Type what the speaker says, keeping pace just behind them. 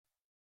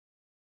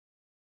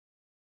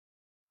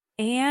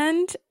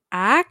And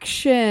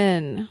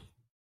action.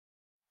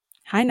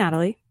 Hi,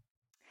 Natalie.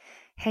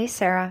 Hey,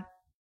 Sarah.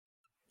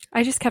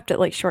 I just kept it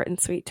like short and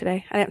sweet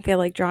today. I didn't feel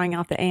like drawing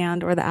out the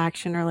and or the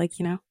action or like,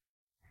 No,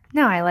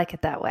 I like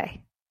it that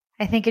way.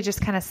 I think it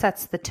just kind of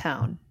sets the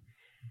tone.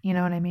 You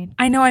know what I mean?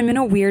 I know I'm in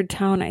a weird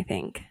tone, I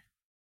think.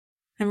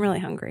 I'm really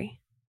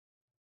hungry.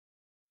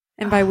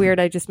 And by weird,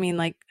 I just mean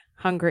like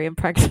hungry and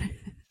pregnant.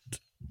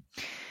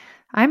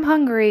 I'm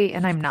hungry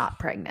and I'm not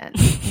pregnant.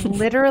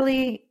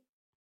 Literally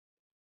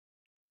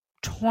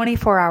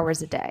 24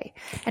 hours a day.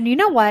 And you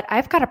know what?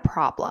 I've got a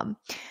problem.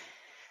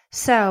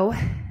 So,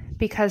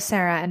 because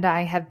Sarah and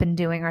I have been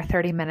doing our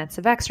 30 minutes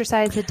of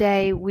exercise a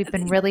day, we've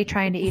been really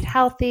trying to eat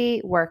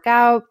healthy, work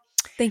out.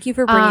 Thank you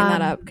for bringing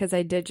that up, because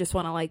I did just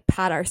want to like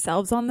pat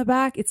ourselves on the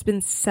back. It's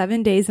been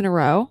 7 days in a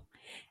row.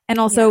 And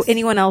also Yes.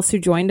 anyone else who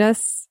joined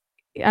us,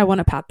 I want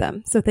to pat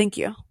them. So thank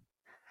you.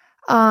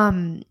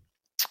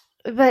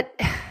 But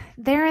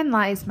therein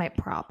lies my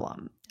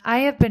problem.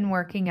 I have been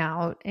working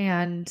out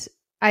and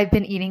I've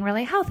been eating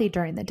really healthy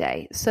during the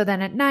day. So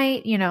then at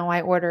night,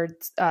 I ordered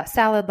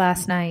salad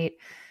last night.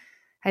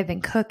 I've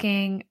been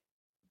cooking,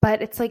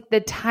 but it's like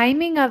the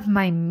timing of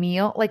my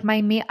meal,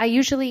 I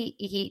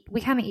usually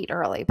we kind of eat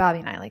early, Bobby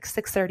and I, like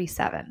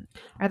 6:37,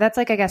 or that's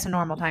like, I guess, a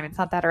normal time. It's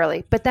not that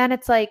early, but then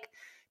it's like,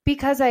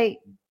 because I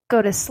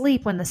go to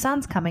sleep when the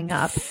sun's coming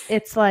up,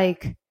 it's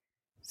like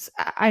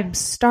I'm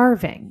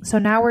starving. So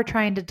now we're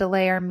trying to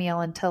delay our meal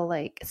until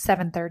like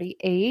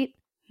 7:38.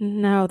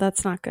 No,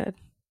 that's not good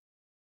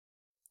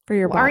for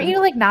your body. Aren't you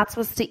like not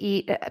supposed to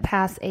eat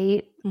past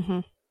 8? Mm-hmm.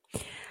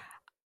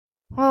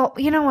 Well,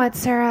 you know what,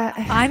 Sarah?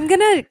 I'm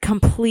going to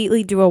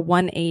completely do a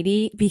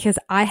 180 because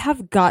I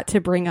have got to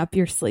bring up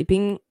your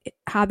sleeping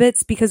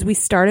habits, because we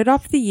started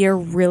off the year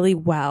really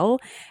well.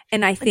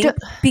 And I think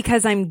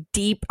because I'm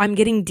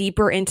getting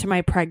deeper into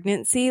my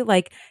pregnancy,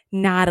 like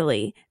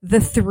Natalie,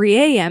 the 3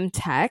 a.m.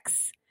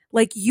 texts,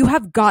 like you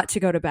have got to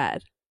go to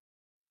bed.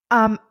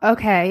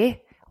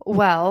 Okay.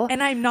 Well,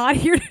 and I'm not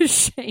here to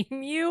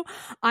shame you.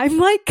 I'm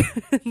like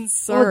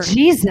concerned. Well,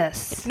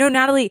 Jesus. No,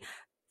 Natalie,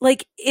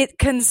 like it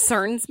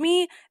concerns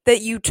me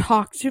that you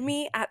talk to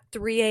me at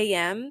 3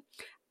 a.m.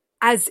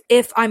 as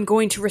if I'm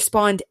going to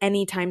respond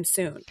anytime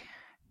soon.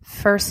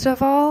 First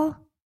of all.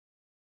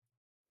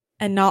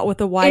 And not with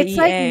the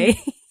YEA.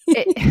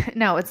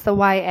 No, it's the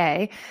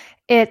YA.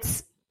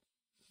 It's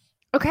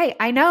okay.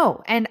 I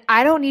know. And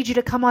I don't need you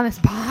to come on this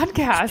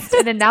podcast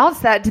and announce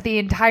that to the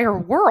entire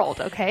world.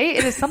 Okay.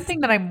 It is something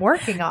that I'm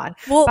working on.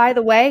 Well, by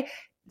the way,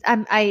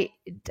 I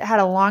had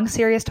a long,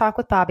 serious talk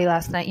with Bobby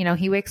last night.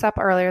 He wakes up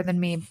earlier than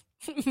me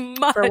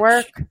for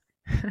work.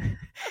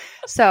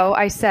 So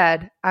I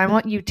said, I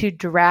want you to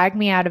drag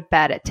me out of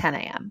bed at 10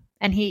 a.m.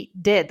 And he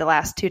did the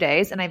last 2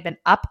 days. And I've been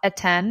up at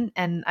 10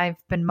 and I've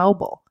been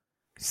mobile.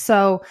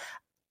 So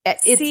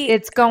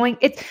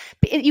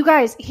you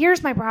guys,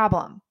 here's my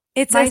problem.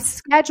 It's my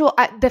schedule.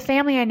 The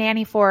family I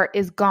nanny for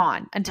is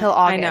gone until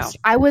August.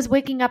 I was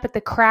waking up at the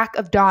crack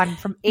of dawn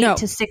from 8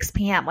 to 6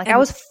 p.m. I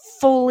was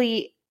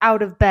fully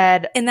out of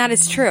bed. And that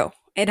is true.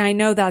 And I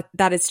know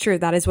that is true.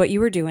 That is what you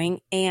were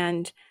doing.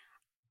 And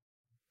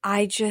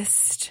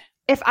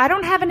if I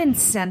don't have an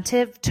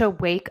incentive to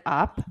wake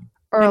up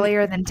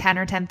earlier than 10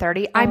 or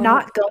 10:30, I'm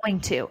not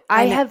going to.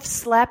 I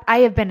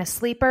have been a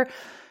sleeper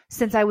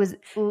since I was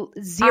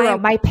 0.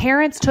 My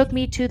parents took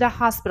me to the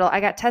hospital. I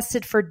got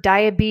tested for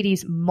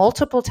diabetes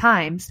multiple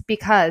times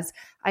because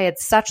I had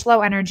such low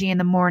energy in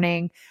the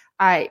morning.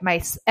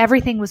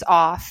 Everything was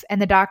off,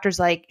 and the doctor's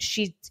like,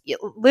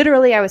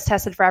 literally, I was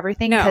tested for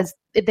everything because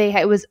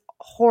it was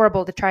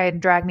horrible to try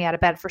and drag me out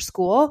of bed for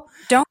school.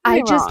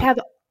 I just have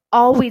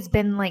always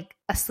been like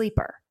a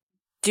sleeper.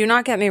 Do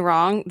not get me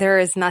wrong. There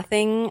is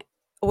nothing,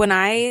 when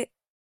I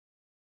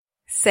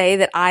say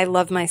that I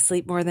love my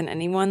sleep more than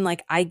anyone,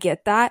 like I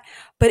get that,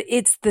 but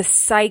it's the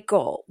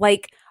cycle.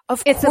 Like,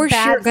 of course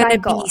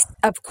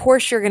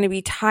you're going to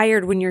be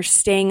tired when you're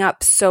staying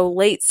up so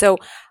late. So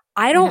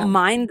I don't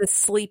mind the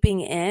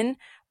sleeping in,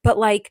 but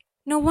like,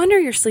 no wonder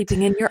you're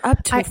sleeping in. You're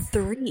up till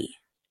 3.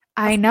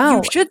 I know.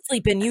 You should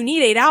sleep in. You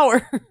need 8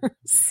 hours.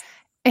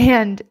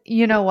 And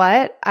you know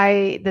what?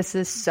 This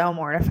is so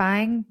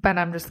mortifying, but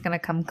I'm just going to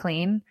come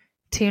clean.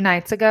 2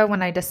 nights ago,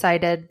 when I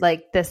decided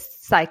like this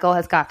cycle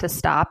has got to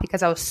stop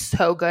because I was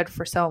so good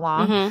for so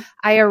long,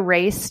 I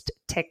erased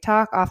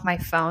TikTok off my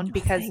phone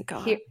because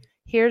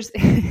here's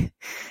the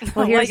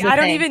I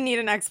don't even need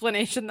an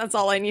explanation. That's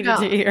all I needed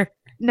to hear.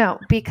 No,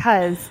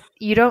 because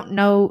you don't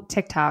know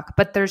TikTok,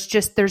 but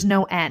there's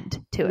no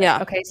end to it.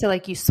 Yeah. Okay. So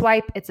like you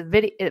swipe, it's a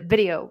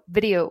video.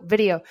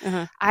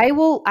 I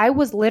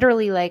was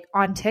literally like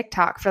on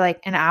TikTok for like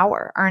an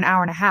hour or an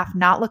hour and a half,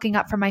 not looking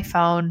up from my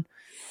phone.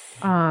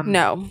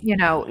 No.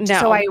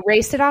 So I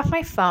erased it off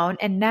my phone,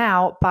 and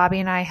now Bobby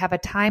and I have a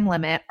time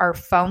limit. Our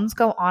phones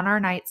go on our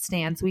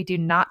nightstands. We do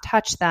not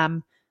touch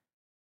them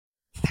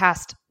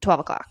past 12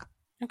 o'clock.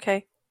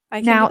 Okay.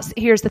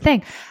 Here's the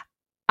thing.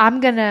 I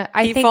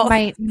think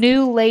my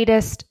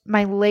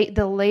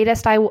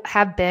latest I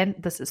have been,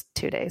 this is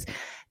 2 days.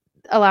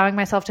 allowing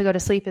myself to go to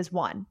sleep is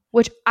 1,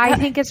 which I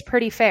think is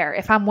pretty fair.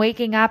 If I'm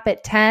waking up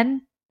at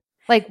 10,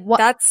 like what?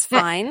 That's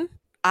fine.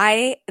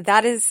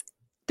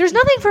 There's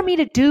nothing for me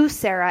to do,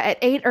 Sarah, at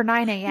 8 or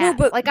 9 a.m. No,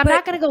 but I'm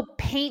not going to go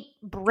paint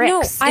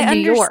bricks in New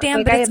York. I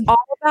understand, but it's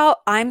all about,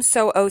 I'm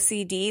so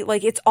OCD.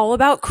 Like, it's all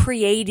about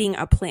creating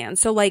a plan.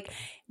 So, like,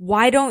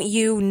 why don't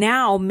you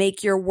now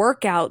make your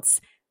workouts?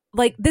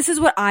 Like, this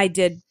is what I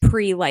did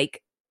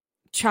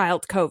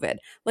child COVID.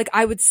 Like,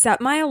 I would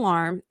set my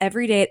alarm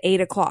every day at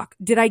 8 o'clock.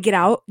 Did I get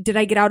out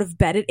of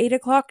bed at 8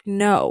 o'clock?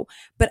 No.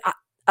 But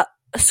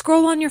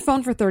scroll on your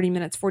phone for 30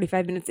 minutes,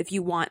 45 minutes if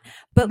you want.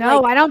 But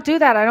no, I don't do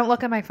that. I don't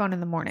look at my phone in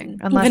the morning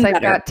unless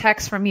I've got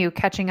text from you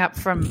catching up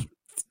from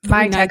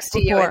my text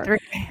to you at 3.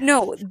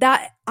 No,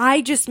 that I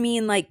just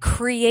mean like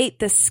create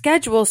the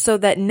schedule so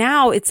that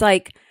now it's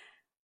like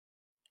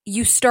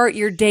you start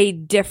your day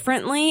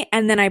differently.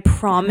 And then I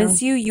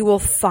promise you will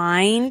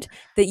find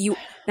that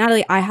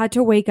Natalie, I had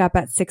to wake up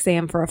at 6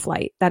 a.m. for a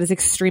flight. That is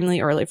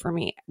extremely early for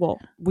me. Well,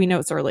 we know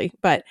it's early,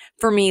 but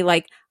for me,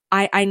 like,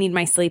 I need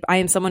my sleep. I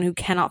am someone who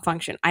cannot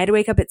function. I had to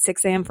wake up at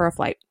 6 a.m. for a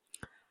flight.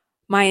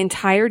 My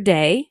entire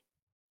day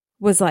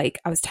was like,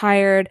 I was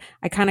tired.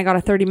 I kind of got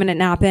a 30-minute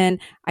nap in.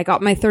 I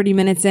got my 30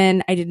 minutes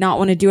in. I did not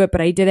want to do it, but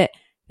I did it.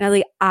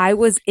 Natalie, I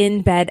was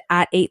in bed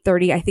at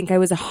 8:30. I think I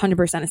was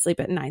 100% asleep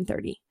at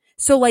 9:30.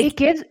 So like,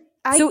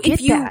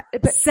 if you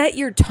set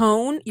your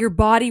tone, your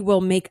body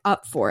will make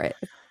up for it.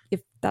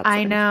 If that's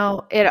I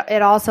know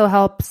it also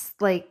helps,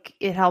 like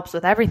it helps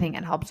with everything.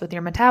 It helps with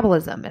your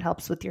metabolism. It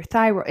helps with your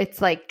thyroid. It's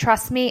like,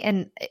 trust me.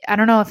 And I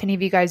don't know if any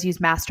of you guys use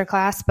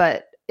Masterclass,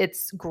 but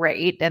it's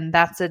great. And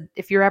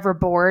if you're ever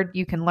bored,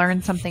 you can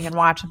learn something and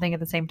watch something at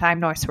the same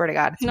time. No, I swear to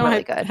God, it's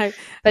really good.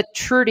 But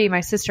Trudy,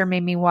 my sister,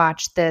 made me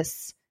watch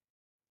this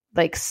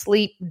like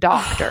sleep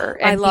doctor.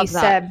 And I love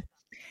that.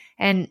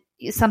 And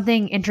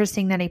something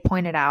interesting that he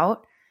pointed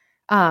out,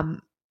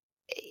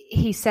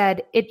 he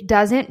said, it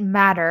doesn't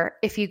matter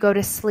if you go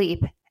to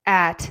sleep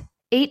at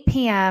 8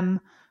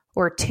 p.m.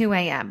 or 2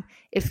 a.m.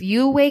 If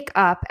you wake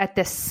up at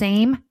the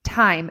same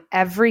time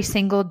every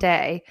single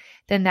day,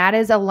 then that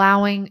is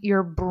allowing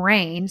your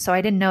brain. So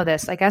I didn't know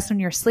this. I guess when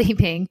you're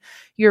sleeping,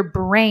 your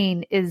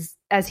brain is,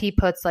 as he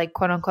puts, like,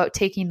 quote unquote,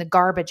 taking the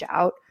garbage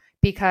out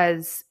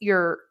because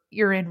you're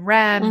in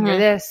REM, you're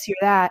this, you're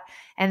that.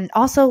 And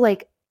also,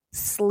 like,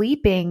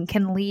 sleeping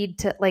can lead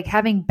to, like,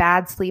 having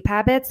bad sleep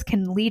habits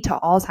can lead to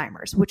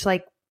Alzheimer's, which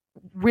like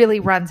really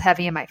runs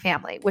heavy in my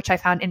family, which I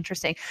found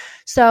interesting.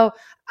 So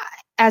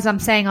as I'm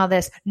saying all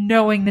this,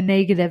 knowing the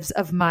negatives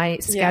of my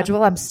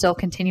schedule, I'm still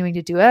continuing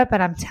to do it,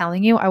 but I'm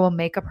telling you, I will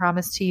make a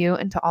promise to you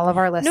and to all of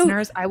our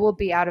listeners, I will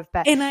be out of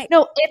bed. And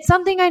it's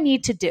something I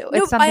need to do.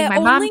 It's something my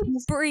mom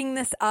bring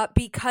this up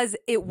because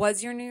it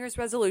was your New Year's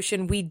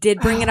resolution. We did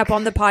bring it up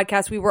on the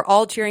podcast. We were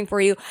all cheering for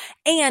you.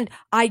 And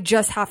I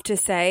just have to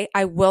say,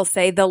 I will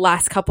say the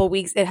last couple of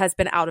weeks, it has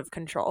been out of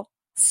control.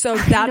 So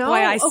that's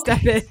why I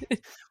step in.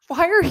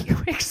 Why are you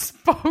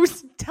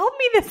exposed? Tell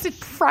me this in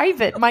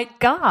private. My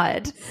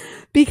God.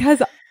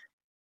 Because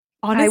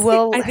honestly,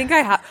 I think I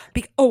have.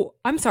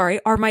 I'm sorry.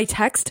 Are my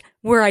texts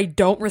where I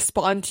don't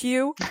respond to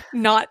you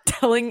not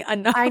telling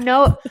enough? I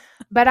know,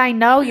 but I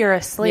know you're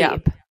asleep. Yeah.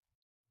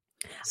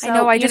 So, I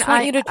know. I just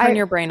want you to turn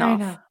your brain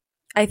off.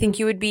 I think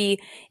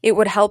it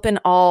would help in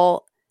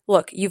all.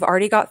 Look, you've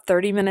already got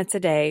 30 minutes a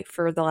day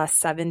for the last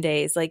 7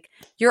 days. Like,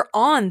 you're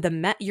on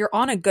you're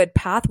on a good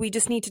path. We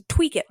just need to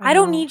tweak it. I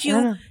don't need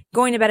you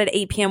going to bed at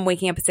 8 p.m.,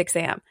 waking up at 6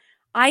 a.m.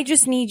 I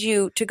just need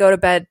you to go to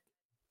bed.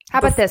 How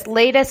about this?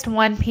 Latest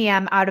 1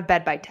 p.m. out of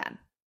bed by 10.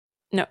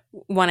 No,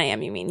 1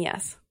 a.m. you mean?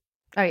 Yes.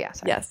 Oh, yeah.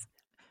 Sorry. Yes.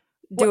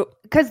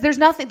 Because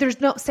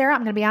Sarah,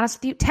 I'm going to be honest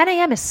with you. 10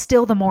 a.m. is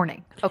still the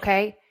morning.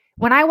 Okay.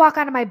 When I walk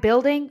out of my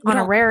building on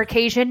a rare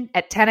occasion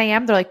at 10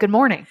 a.m., they're like, good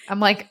morning. I'm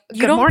like, good morning.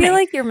 You don't feel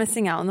like you're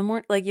missing out in the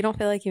morning? Like, you don't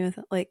feel like you miss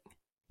like.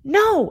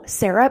 No,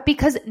 Sarah,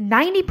 because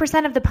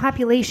 90% of the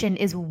population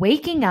is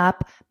waking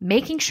up,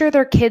 making sure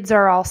their kids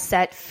are all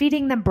set,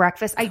 feeding them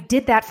breakfast. I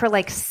did that for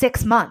like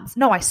 6 months.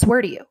 No, I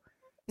swear to you.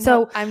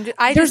 So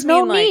there's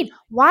no need.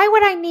 Why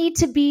would I need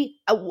to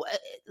be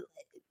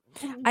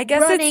I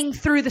guess running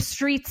through the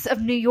streets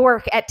of New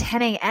York at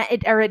 10 a.m.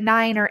 or at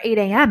 9 or 8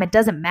 a.m.? It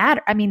doesn't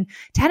matter. I mean,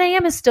 10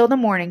 a.m. is still the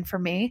morning for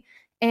me.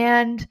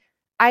 And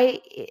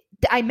I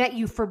met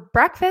you for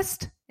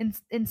breakfast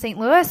in St.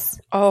 Louis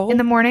in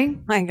the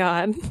morning. My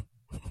God.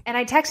 And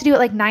I texted you at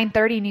like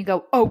 9:30 and you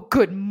go, oh,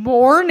 good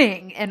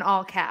morning, in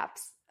all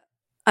caps.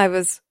 I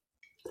was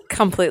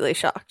completely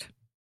shocked.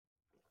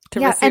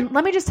 And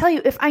let me just tell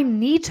you, if I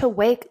need to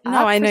wake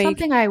up for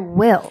something, I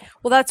will.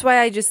 Well, that's why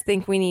I just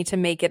think we need to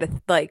make it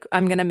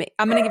I'm gonna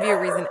give you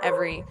a reason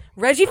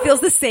Reggie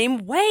feels the same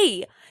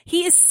way.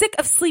 He is sick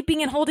of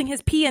sleeping and holding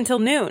his pee until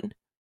noon.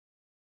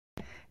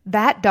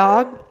 That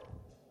dog,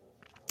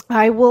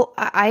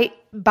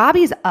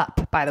 Bobby's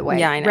up, by the way.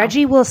 Yeah, I know.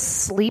 Reggie will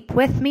sleep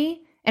with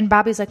me, and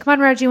Bobby's like, come on,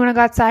 Reggie, you want to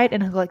go outside?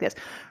 And he'll go like this.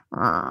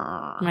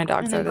 My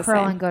dogs are the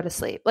curl same. And go to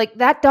sleep. Like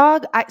that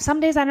dog, some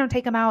days I don't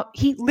take him out.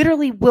 He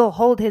literally will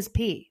hold his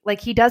pee. Like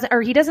he goes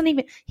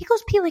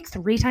pee like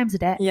 3 times a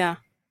day. Yeah.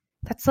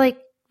 That's like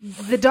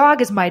The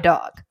dog is my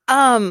dog.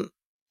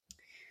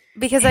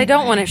 Because I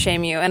don't want to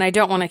shame you and I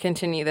don't want to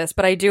continue this,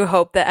 but I do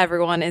hope that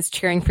everyone is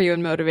cheering for you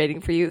and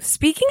motivating for you.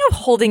 Speaking of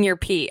holding your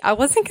pee, I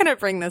wasn't going to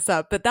bring this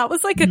up, but that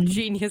was like a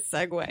genius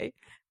segue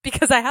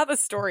because I have a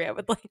story I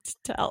would like to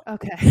tell.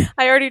 Okay.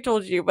 I already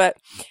told you, but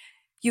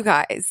you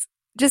guys,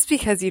 just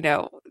because, you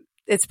know,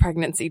 it's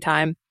pregnancy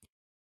time,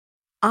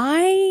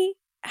 I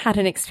had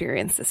an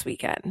experience this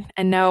weekend.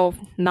 And no,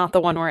 not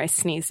the one where I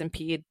sneezed and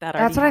peed.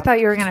 That's what I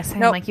thought you were going to say.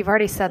 Nope. Like, you've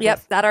already said Yep,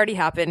 this. that already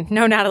happened.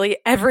 No, Natalie,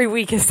 every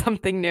week is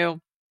something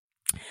new.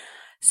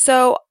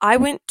 So I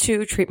went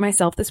to treat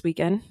myself this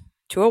weekend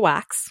to a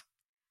wax.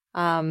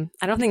 I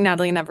don't think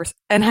Natalie and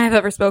I have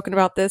ever spoken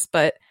about this,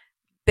 but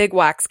big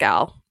wax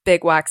gal.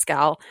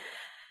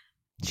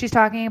 She's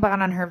talking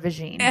about on her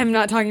vagine. I'm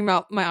not talking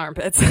about my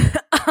armpits.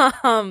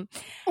 And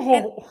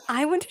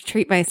I went to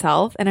treat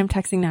myself and I'm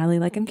texting Natalie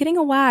like, I'm getting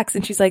a wax.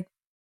 And she's like,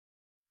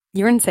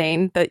 you're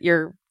insane that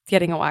you're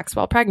getting a wax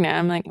while pregnant.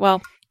 I'm like,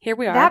 well, here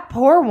we are. That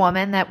poor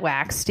woman that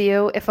waxed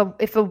you. If a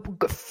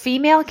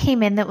female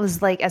came in that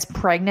was like as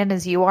pregnant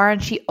as you are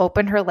and she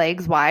opened her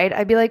legs wide,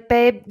 I'd be like,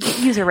 babe,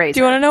 use a razor. Do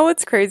you want to know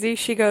what's crazy?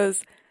 She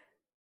goes,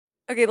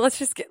 okay, let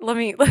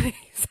me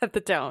set the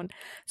tone.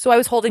 So I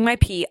was holding my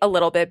pee a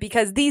little bit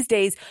because these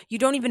days you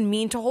don't even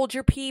mean to hold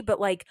your pee,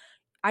 but like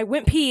I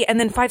went pee and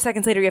then 5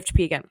 seconds later you have to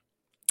pee again.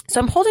 So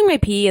I'm holding my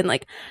pee and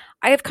like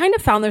I have kind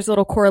of found there's a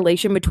little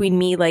correlation between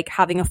me like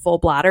having a full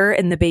bladder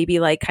and the baby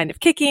like kind of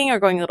kicking or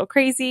going a little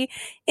crazy.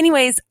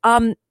 Anyways,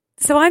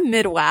 so I'm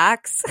mid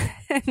wax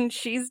and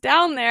she's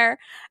down there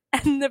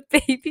and the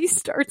baby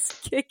starts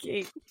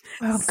kicking.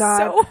 Oh God.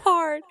 So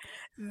hard.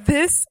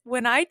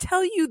 When I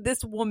tell you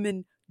this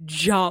woman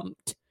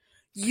jumped,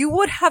 you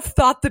would have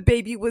thought the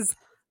baby was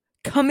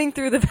coming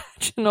through the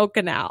vaginal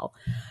canal.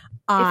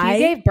 If you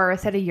gave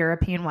birth at a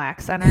European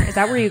wax center, is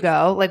that where you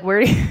go? Like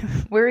where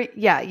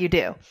yeah, you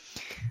do.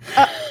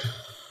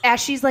 As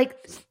she's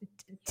like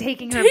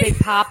taking her big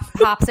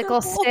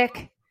popsicle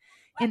stick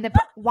in the,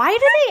 why do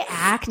they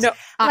act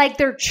like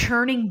they're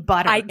churning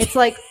butter? It's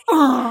like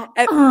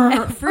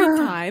every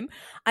time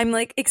I'm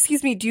like,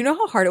 excuse me, do you know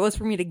how hard it was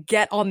for me to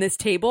get on this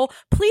table?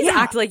 Please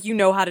act like you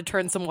know how to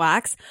turn some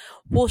wax.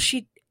 Well,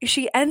 she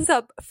ends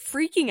up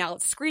freaking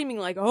out, screaming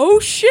like, oh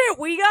shit,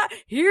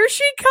 here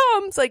she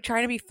comes, like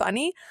trying to be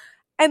funny.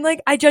 And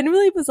like, I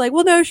genuinely was like,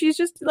 well, no, she's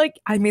just like,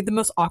 I made the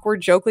most awkward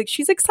joke. Like,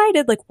 she's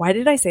excited. Like, why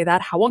did I say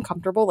that? How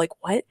uncomfortable. Like,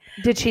 what?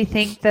 Did she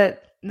think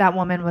that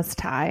woman was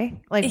Thai?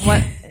 Like,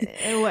 what?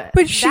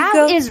 But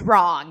that is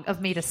wrong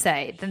of me to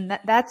say. Then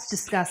that's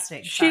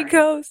disgusting. She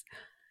goes,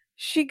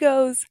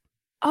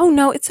 oh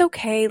no, it's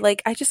okay.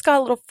 Like, I just got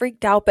a little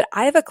freaked out, but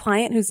I have a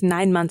client who's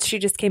 9 months. She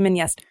just came in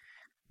yesterday.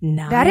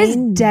 That is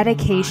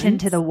dedication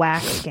to the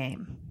wax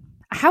game.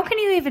 How can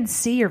you even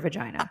see your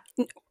vagina?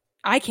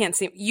 I can't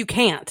see. You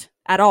can't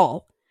at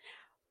all.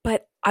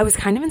 But I was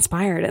kind of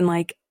inspired. And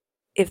like,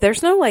 if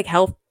there's no like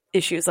health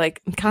issues,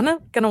 like I'm kind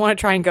of going to want to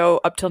try and go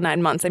up till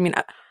 9 months. I mean,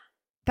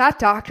 that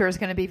doctor is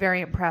going to be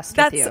very impressed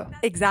with you.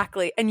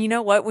 Exactly. And you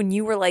know what? When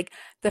you were like,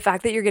 the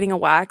fact that you're getting a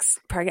wax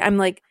pregnant, I'm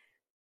like,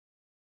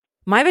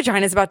 my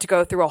vagina is about to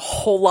go through a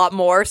whole lot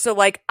more. So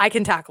like, I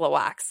can tackle a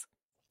wax.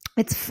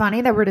 It's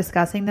funny that we're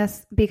discussing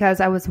this because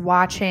I was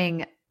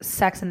watching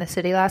Sex and the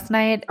City last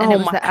night and it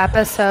was the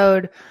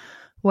episode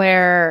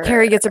where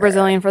Carrie gets a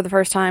Brazilian for the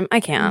first time.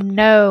 I can't.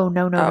 No.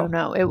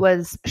 It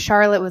was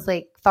Charlotte was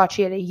like, thought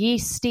she had a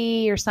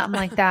yeasty or something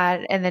like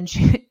that. And then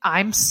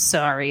I'm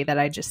sorry that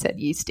I just said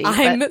yeasty.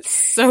 I'm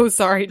so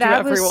sorry to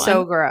everyone. That was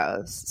so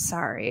gross.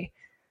 Sorry.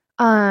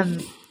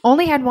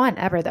 Only had one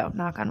ever though,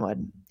 knock on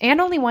wood. And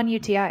only one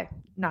UTI,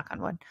 knock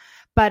on wood.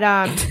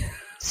 But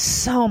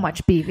so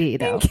much BV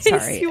though. In case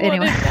Sorry. you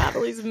wanted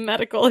Natalie's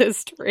medical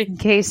history. In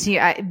case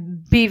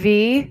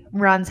BV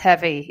runs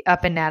heavy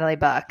up in Natalie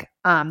Buck.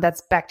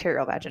 That's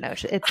bacterial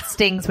vaginosis. It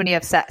stings when you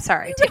have sex.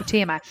 Sorry,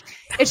 TMI.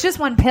 It's just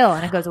one pill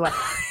and it goes away.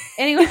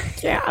 Anyway.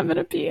 Yeah, I'm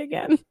gonna pee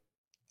again.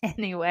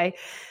 Anyway,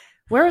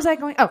 where was I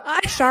going? Oh,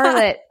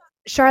 Charlotte.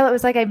 Charlotte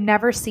was like, I've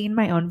never seen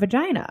my own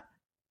vagina.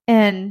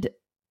 And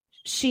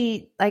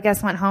she, I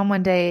guess, went home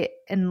one day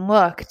and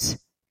looked.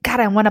 God,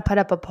 I want to put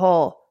up a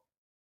poll.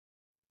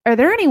 Are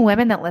there any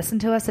women that listen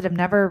to us that have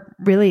never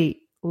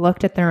really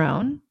looked at their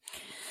own?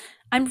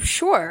 I'm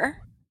sure.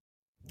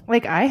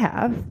 Like I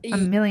have a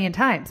million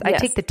times.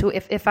 Yes. I take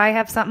if I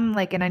have something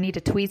like and I need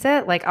to tweeze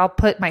it, like I'll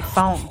put my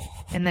phone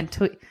and then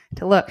to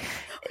look.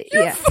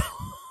 Your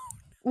phone.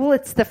 Well,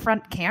 it's the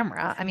front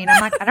camera. I mean,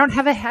 I don't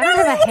have a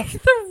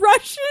The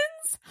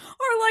Russians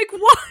are like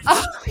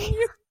watching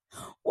you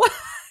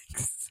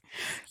wax.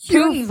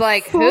 Putin's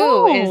like,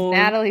 who is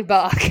Natalie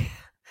Buck?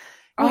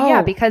 Well,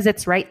 yeah, because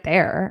it's right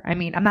there. I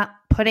mean, I'm not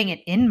putting it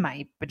in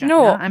my vagina.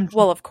 No,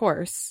 well, of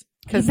course.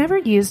 You've never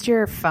used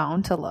your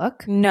phone to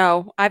look?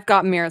 No, I've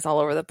got mirrors all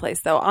over the place,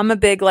 though. I'm a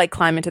big, like,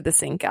 climb into the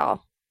sink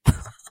gal.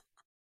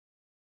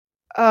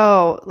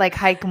 Oh, like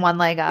hike one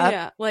leg up.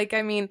 Yeah. Like,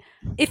 I mean,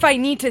 if I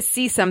need to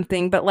see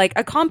something, but like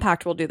a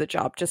compact will do the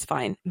job just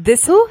fine.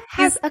 Who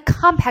has a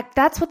compact?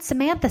 That's what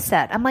Samantha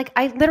said. I'm like,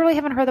 I literally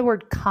haven't heard the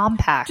word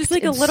compact. Just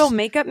like a little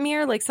makeup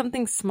mirror, like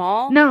something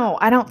small. No,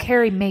 I don't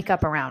carry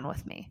makeup around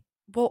with me.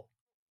 Well,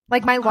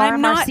 like my Laura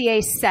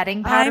Mercier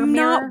setting powder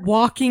mirror. I'm not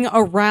walking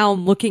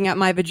around looking at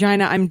my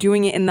vagina. I'm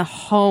doing it in the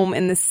home,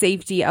 in the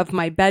safety of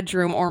my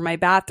bedroom or my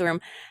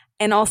bathroom.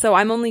 And also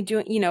I'm only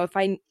doing,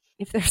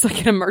 if there's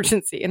like an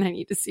emergency and I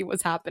need to see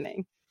what's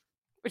happening,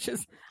 which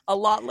is a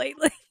lot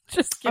lately.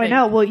 Just kidding. I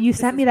know. Well, you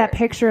sent me that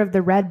picture of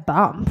the red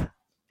bump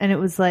and it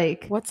was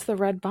like, what's the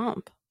red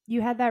bump?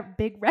 You had that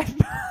big red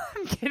bump.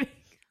 I'm kidding.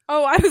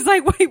 Oh, I was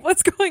like, wait,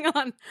 what's going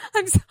on?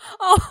 I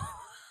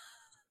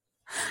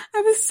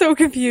was so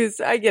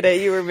confused. I get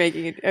it. You were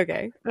making it.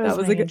 Okay. That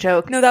was a good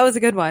joke. No, that was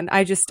a good one.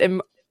 I just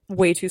am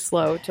way too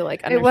slow to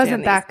like understand. It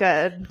wasn't that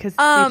good because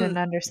you didn't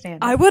understand it.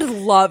 I would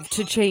love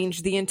to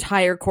change the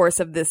entire course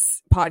of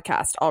this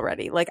podcast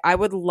already. Like, I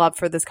would love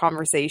for this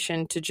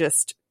conversation to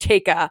just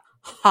take a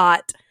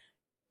hot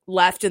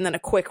left and then a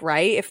quick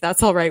right, if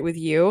that's all right with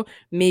you.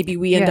 Maybe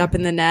we end up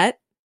in the net.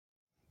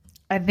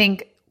 I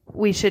think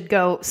we should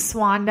go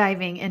swan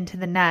diving into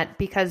the net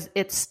because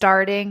it's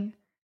starting,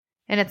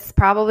 and it's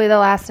probably the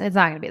last. It's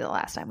not going to be the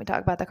last time we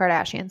talk about the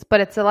Kardashians, but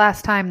it's the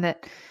last time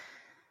that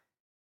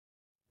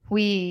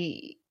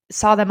we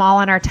saw them all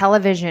on our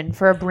television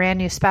for a brand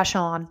new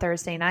special on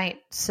Thursday night.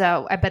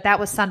 So, but that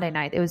was Sunday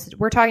night.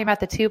 We're talking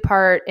about the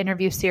 2-part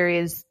interview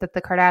series that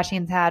the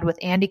Kardashians had with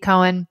Andy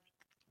Cohen.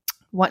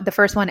 The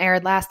first one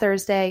aired last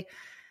Thursday.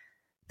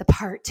 The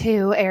part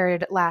 2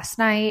 aired last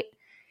night.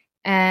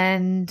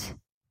 And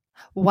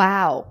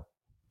wow,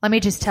 let me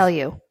just tell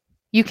you,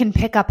 you can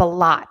pick up a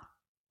lot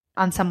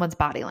on someone's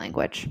body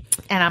language.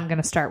 And I'm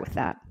going to start with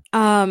that.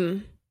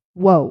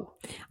 Whoa.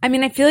 I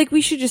mean, I feel like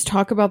we should just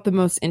talk about the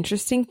most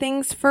interesting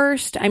things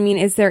first. I mean,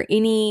 is there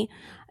any...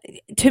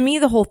 To me,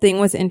 the whole thing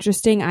was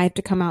interesting. I have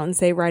to come out and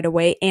say right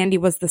away, Andy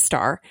was the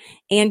star.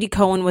 Andy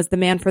Cohen was the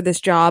man for this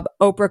job.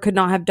 Oprah could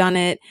not have done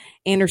it.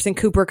 Anderson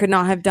Cooper could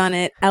not have done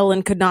it.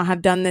 Ellen could not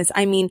have done this.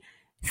 I mean,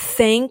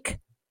 thank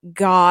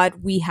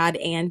God we had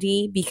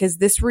Andy, because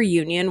this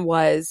reunion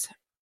was...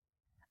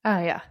 Oh,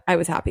 yeah. I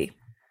was happy.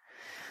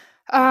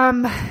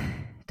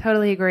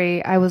 Totally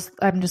agree.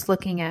 I'm just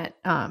looking at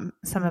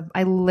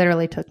I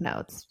literally took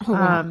notes. Oh,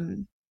 wow.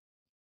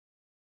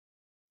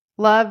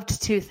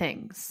 Loved 2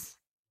 things.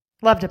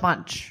 Loved a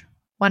bunch.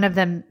 One of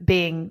them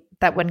being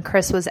that when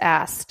Chris was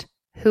asked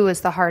who is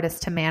the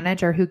hardest to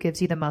manage or who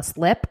gives you the most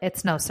lip,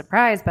 it's no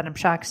surprise, but I'm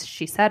shocked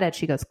she said it.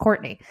 She goes,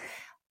 Courtney.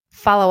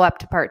 Follow up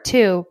to part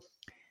 2.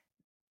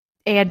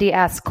 Andy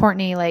asked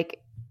Courtney, like,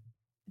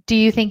 do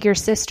you think your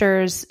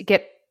sisters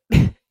get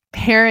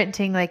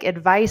parenting like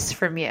advice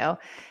from you?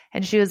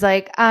 And she was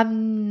like,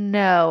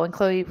 no. And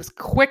Khloe was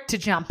quick to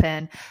jump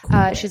in.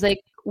 She's like,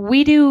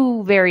 we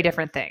do very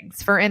different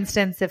things. For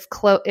instance, if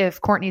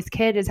Courtney's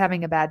kid is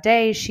having a bad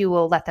day, she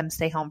will let them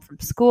stay home from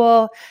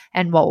school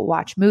and we'll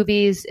watch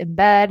movies in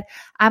bed.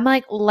 I'm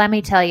like, let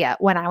me tell you,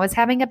 when I was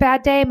having a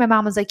bad day, my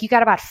mom was like, you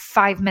got about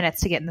 5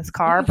 minutes to get in this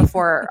car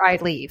before I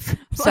leave.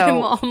 So my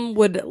mom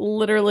would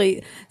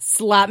literally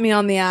slap me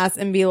on the ass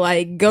and be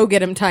like, go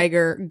get him,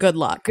 Tiger. Good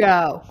luck.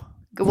 Go.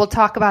 We'll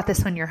talk about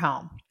this when you're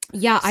home.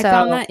 Yeah, I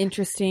found that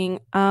interesting.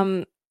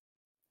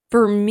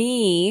 For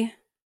me,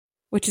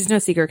 which is no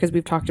secret because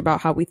we've talked about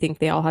how we think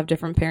they all have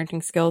different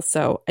parenting skills,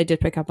 so I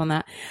did pick up on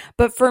that.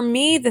 But for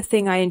me, the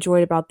thing I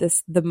enjoyed about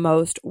this the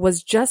most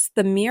was just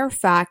the mere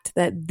fact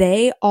that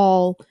they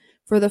all,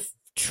 for the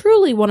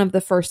truly one of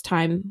the first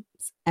times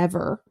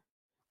ever,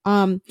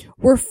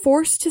 were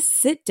forced to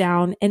sit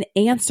down and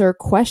answer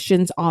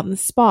questions on the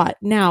spot.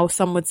 Now,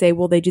 some would say,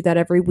 well, they do that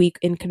every week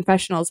in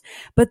confessionals,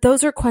 but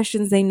those are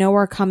questions they know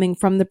are coming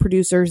from the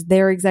producers,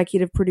 their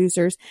executive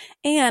producers.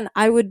 And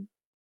I would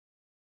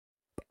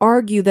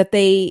argue that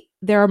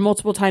there are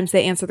multiple times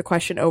they answer the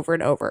question over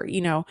and over.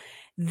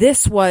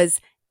 This was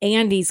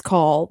Andy's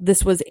call.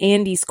 This was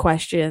Andy's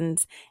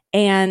questions.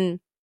 And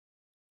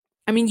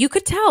I mean, you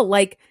could tell,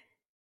 like,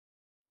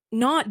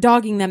 not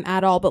dogging them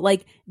at all, but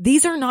like,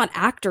 these are not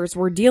actors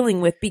we're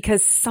dealing with,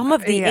 because some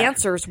of the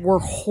answers were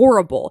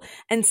horrible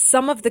and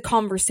some of the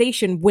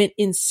conversation went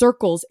in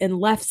circles and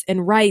lefts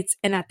and rights.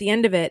 And at the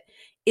end of it,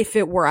 if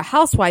it were a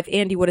housewife,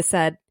 Andy would have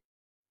said,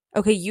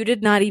 okay, you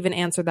did not even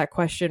answer that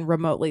question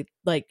remotely.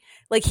 Like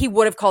he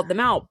would have called them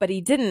out, but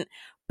he didn't.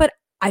 But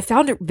I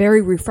found it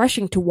very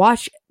refreshing to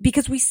watch,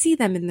 because we see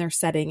them in their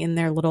setting, in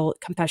their little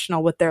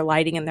confessional with their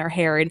lighting and their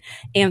hair and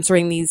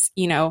answering these,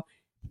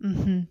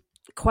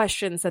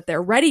 questions that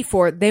they're ready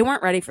for. They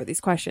weren't ready for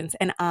these questions,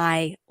 and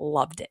I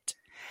loved it.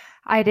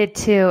 I did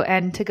too.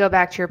 And to go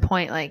back to your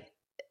point, like,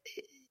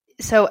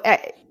 so some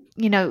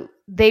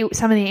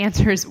of the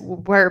answers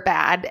were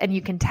bad, and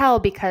you can tell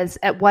because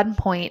at one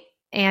point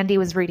Andy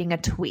was reading a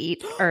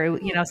tweet or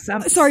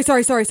some. Sorry.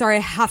 I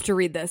have to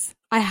read this.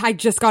 I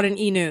just got an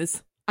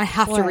e-news. I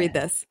have to read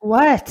this.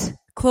 What?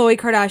 Khloe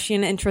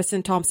Kardashian and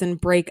Tristan Thompson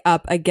break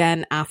up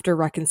again after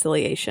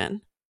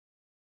reconciliation.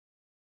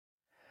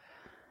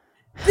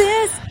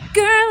 This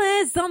girl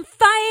is on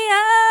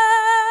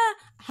fire.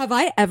 Have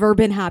I ever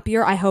been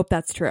happier? I hope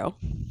that's true.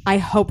 I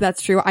hope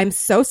that's true. I'm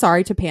so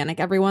sorry to panic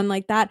everyone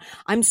like that.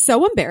 I'm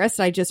so embarrassed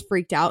I just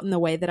freaked out in the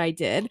way that I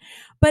did.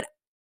 But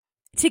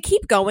to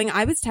keep going,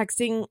 I was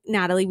texting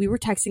Natalie. We were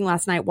texting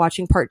last night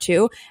watching part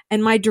 2.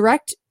 And my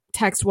direct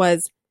text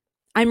was,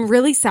 I'm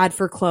really sad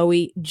for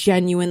Khloe.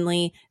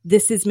 Genuinely,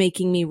 this is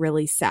making me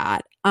really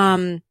sad.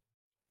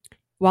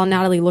 While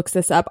Natalie looks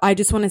this up, I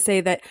just want to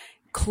say that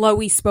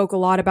Khloe spoke a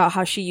lot about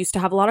how she used to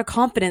have a lot of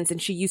confidence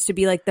and she used to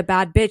be like the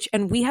bad bitch.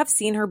 And we have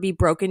seen her be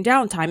broken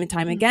down time and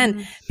time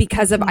again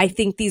because of, I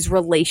think, these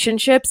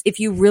relationships. If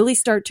you really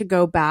start to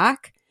go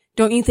back,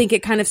 don't you think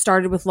it kind of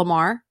started with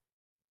Lamar?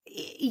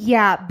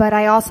 Yeah, but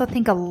I also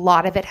think a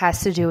lot of it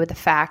has to do with the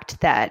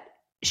fact that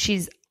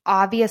she's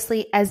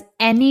obviously, as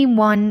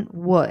anyone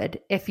would,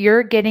 if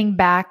you're getting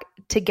back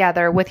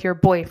together with your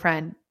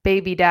boyfriend,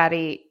 baby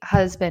daddy,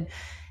 husband,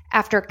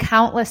 after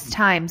countless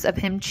times of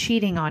him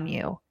cheating on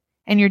you,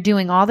 and you're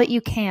doing all that you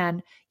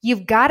can,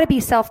 you've got to be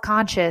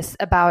self-conscious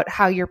about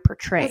how you're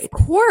portrayed. Of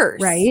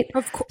course. Right?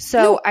 Of course.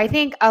 So I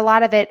think a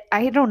lot of it,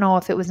 I don't know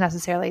if it was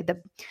necessarily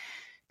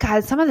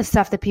some of the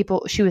stuff that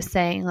she was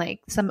saying, like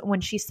when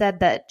she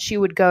said that she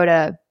would go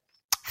to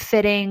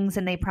fittings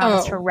and they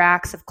promised her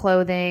racks of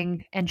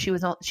clothing and she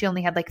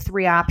only had like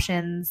 3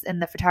 options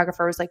and the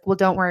photographer was like, well,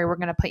 don't worry, we're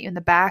going to put you in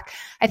the back.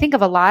 I think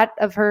a lot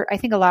of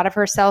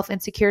her self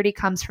insecurity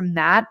comes from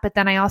that. But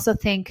then I also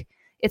think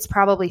it's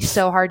probably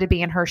so hard to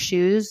be in her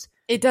shoes.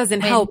 It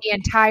doesn't help. The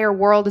entire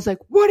world is like,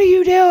 what are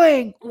you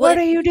doing? What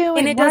are you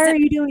doing? And Why are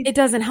you doing? It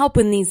doesn't help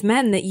when these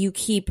men that you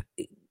keep,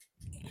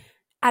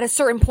 at a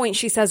certain point,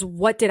 she says,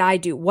 what did I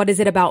do? What is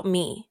it about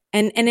me?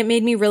 And it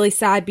made me really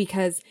sad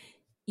because,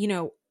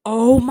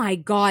 oh my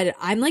God,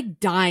 I'm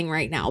like dying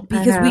right now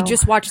because we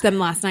just watched them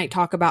last night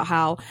talk about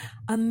how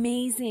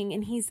amazing.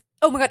 And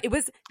oh my God, it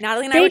was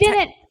Natalie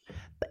and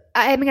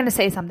I'm going to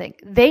say something.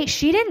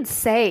 She didn't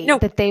say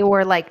that they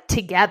were like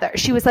together.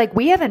 She was like,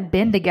 we haven't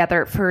been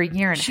together for a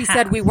year and a half. She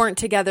said we weren't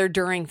together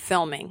during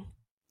filming.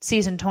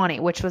 Season 20,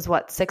 which was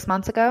what, 6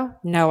 months ago?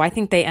 No, I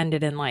think they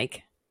ended in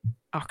like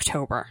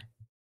October.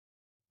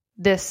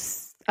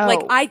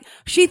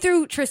 She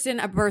threw Tristan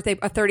a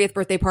 30th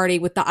birthday party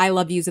with the I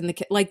love yous and the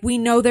like, we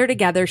know they're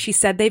together. She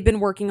said they've been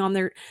working on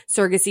their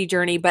surrogacy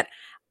journey, but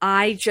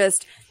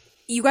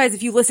you guys,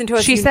 if you listen to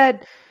us,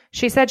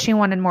 she said she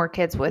wanted more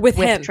kids with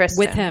him, Tristan.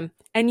 With him.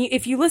 And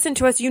if you listen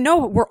to us,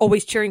 we're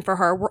always cheering for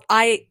her.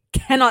 I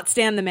cannot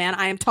stand the man.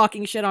 I am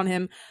talking shit on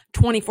him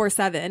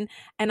 24/7.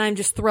 And I'm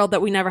just thrilled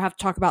that we never have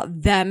to talk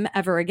about them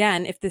ever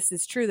again if this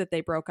is true that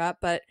they broke up.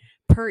 But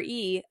per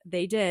E,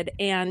 they did.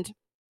 And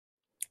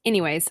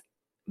anyways,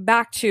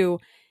 back to...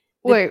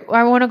 Wait,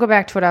 I want to go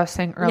back to what I was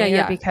saying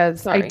earlier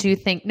because Sorry. I do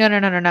think... No.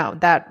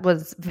 That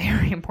was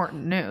very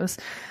important news.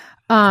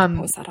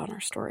 Post that on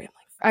our story.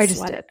 I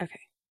just did.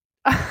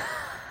 Okay.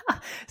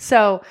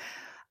 So,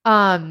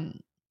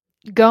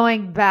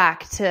 going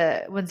back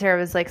to when Sarah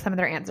was like, some of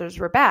their answers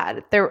were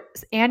bad.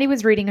 Andy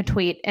was reading a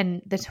tweet,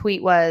 and the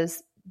tweet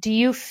was, "Do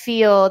you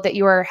feel that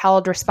you are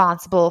held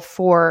responsible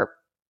for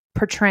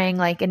portraying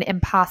like an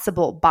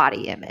impossible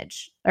body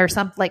image?" or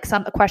some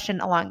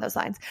question along those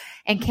lines?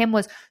 And Kim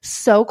was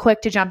so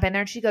quick to jump in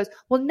there, and she goes,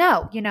 "Well,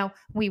 no,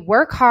 we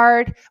work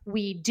hard,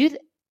 we do,"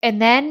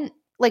 and then.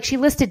 Like she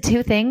listed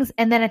 2 things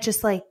and then it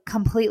just like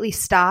completely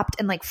stopped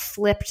and like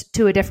flipped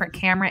to a different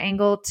camera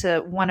angle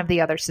to one of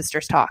the other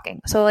sisters talking.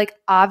 So like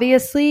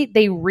obviously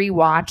they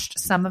rewatched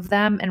some of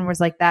them and was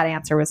like, that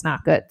answer was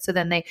not good. So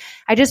then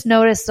I just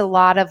noticed a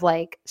lot of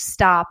like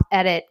stop,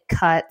 edit,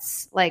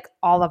 cuts, like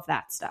all of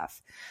that stuff.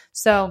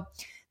 So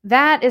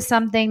that is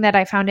something that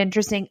I found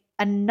interesting.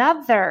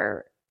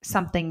 Another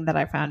something that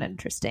I found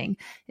interesting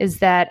is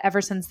that ever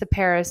since the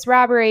Paris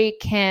robbery,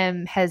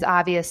 Kim has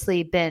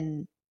obviously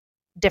been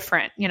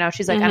different.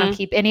 She's like, I don't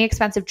keep any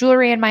expensive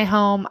jewelry in my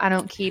home. I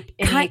don't keep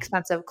any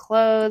expensive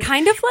clothes.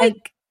 Kind of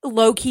like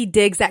low-key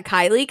digs at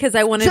Kylie because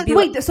I want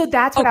to so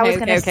that's what I was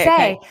going to say.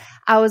 Okay.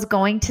 I was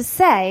going to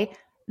say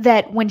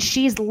that when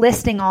she's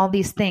listing all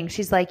these things,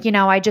 she's like,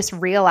 I just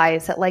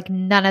realized that like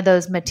none of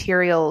those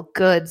material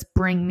goods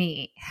bring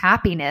me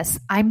happiness.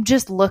 I'm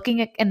just looking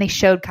at, and they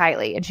showed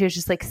Kylie and she was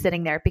just like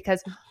sitting there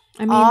because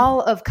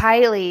all of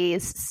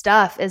Kylie's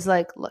stuff is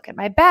like, look at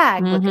my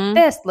bag, look at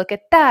this, look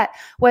at that.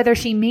 Whether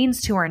she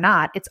means to or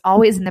not, it's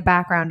always in the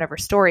background of her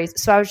stories.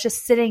 So I was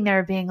just sitting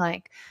there being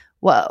like,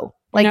 whoa,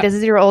 like this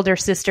is your older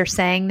sister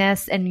saying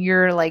this and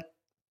you're like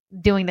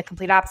doing the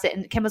complete opposite.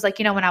 And Kim was like,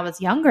 when I was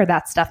younger,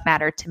 that stuff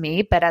mattered to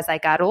me. But as I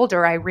got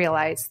older, I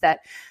realized that,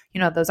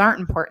 those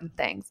aren't important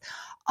things.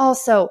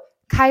 Also,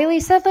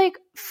 Kylie said like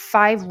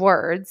 5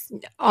 words.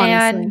 Honestly.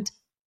 And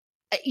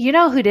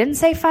who didn't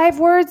say 5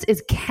 words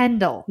is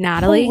Kendall.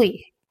 Natalie.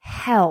 Holy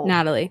hell.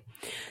 Natalie.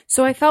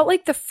 So I felt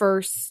like the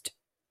first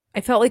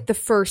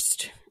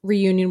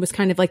reunion was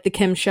kind of like the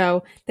Kim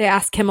show. They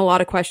asked Kim a lot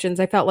of questions.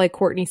 I felt like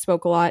Kourtney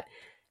spoke a lot.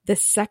 The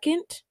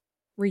second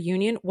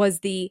reunion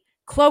was the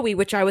Khloe,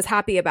 which I was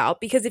happy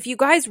about because if you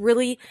guys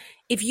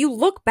if you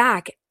look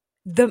back,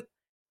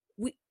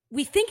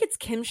 we think it's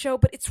Kim's show,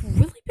 but it's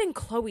really been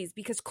Khloe's,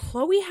 because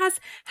Khloe has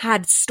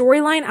had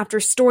storyline after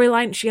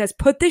storyline. She has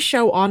put this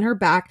show on her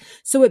back.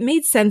 So it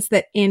made sense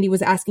that Andy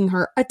was asking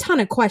her a ton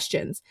of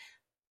questions.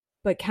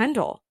 But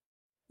Kendall,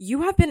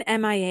 you have been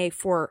MIA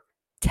for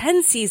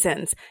 10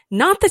 seasons,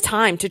 not the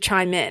time to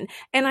chime in.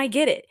 And I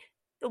get it.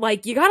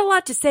 Like, you got a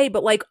lot to say,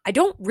 but like, I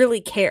don't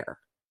really care.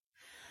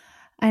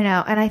 I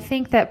know. And I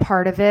think that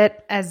part of it,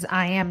 as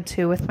I am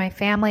too with my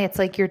family, it's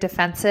like you're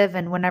defensive.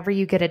 And whenever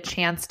you get a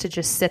chance to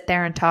just sit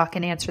there and talk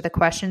and answer the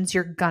questions,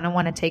 you're going to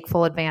want to take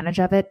full advantage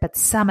of it. But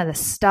some of the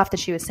stuff that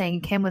she was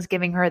saying, Kim was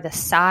giving her the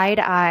side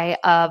eye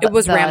of it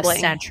was the rambling.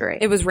 Century.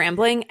 It was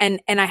rambling.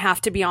 And I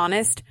have to be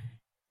honest,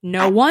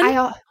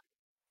 Kendall.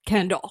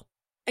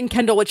 And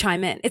Kendall would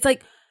chime in. It's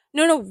like,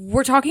 no,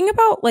 we're talking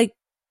about like,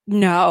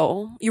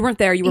 no, you weren't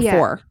there. You were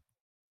 4.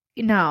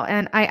 No,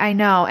 and I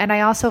know. And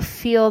I also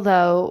feel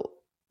though,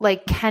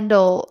 like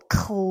Kendall,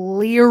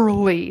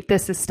 clearly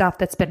this is stuff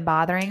that's been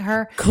bothering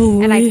her.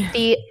 And I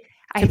feel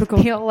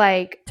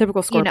like,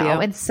 typical Scorpio. You know,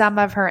 in some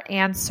of her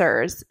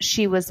answers,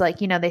 she was like,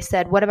 you know, they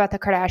said, what about the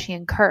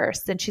Kardashian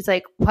curse? And she's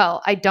like,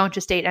 well, I don't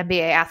just date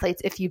NBA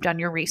athletes if you've done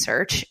your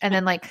research. And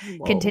then like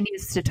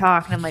continues to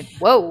talk. And I'm like,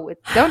 whoa,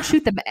 don't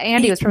shoot the,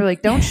 Andy was probably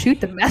like, don't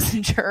shoot the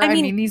messenger. I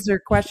mean, these are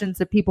questions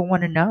that people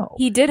want to know.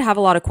 He did have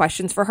a lot of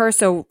questions for her.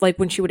 So like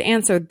when she would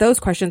answer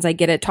those questions, I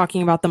get it.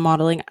 Talking about the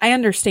modeling, I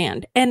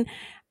understand. And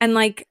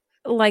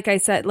like I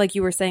said, like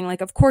you were saying,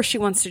 like, of course she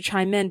wants to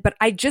chime in, but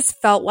I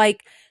just felt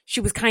like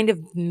she was kind of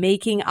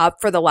making up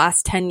for the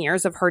last 10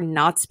 years of her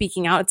not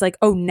speaking out. It's like,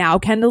 oh, now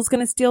Kendall's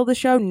going to steal the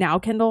show. Now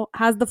Kendall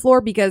has the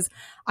floor because,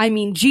 I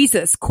mean,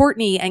 Jesus,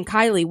 Kourtney and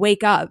Kylie,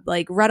 wake up.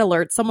 Like, red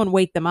alert, someone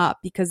wake them up,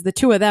 because the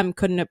two of them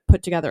couldn't have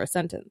put together a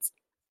sentence.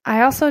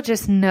 I also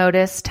just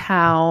noticed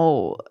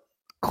how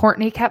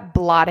Kourtney kept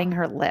blotting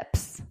her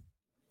lips.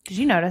 Did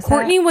you notice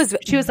Kourtney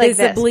she was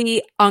visibly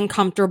like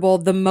uncomfortable,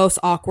 the most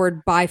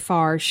awkward by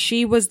far.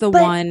 She was the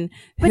one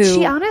who... But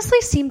she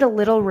honestly seemed a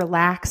little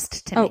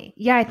relaxed to me.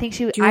 Yeah, I think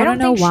she... I don't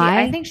know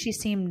why. I think she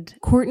seemed...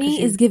 Kourtney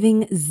is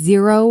giving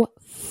 0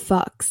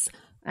 fucks.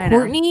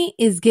 Kourtney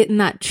is getting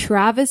that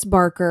Travis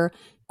Barker.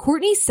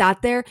 Kourtney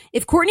sat there.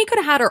 If Kourtney could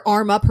have had her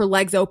arm up, her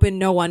legs open,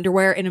 no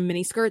underwear, in a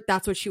miniskirt,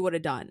 that's what she would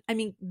have done. I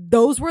mean,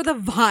 those were the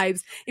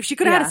vibes. If she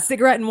could have had a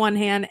cigarette in one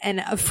hand and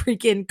a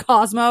freaking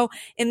Cosmo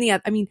in the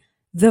other... I mean...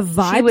 The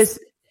vibe.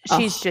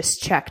 She's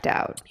just checked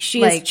out.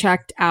 She is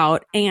checked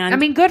out. And I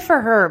mean, good for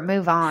her.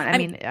 Move on. I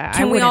mean,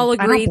 can we all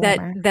agree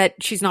that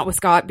she's not with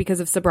Scott because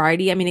of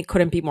sobriety? I mean, it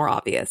couldn't be more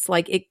obvious.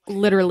 Like, it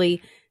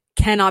literally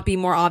cannot be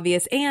more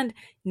obvious. And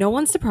no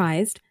one's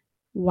surprised.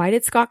 Why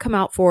did Scott come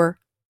out for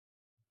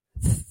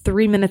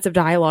 3 minutes of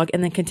dialogue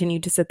and then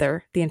continue to sit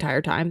there the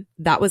entire time?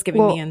 That was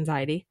giving me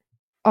anxiety.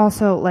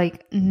 Also,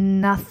 like,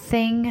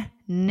 nothing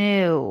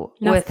new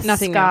with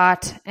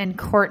Scott and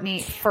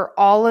Kourtney. For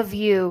all of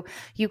you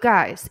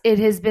guys, it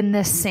has been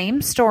the same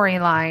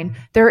storyline.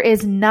 There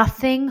is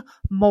nothing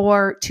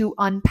more to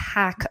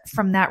unpack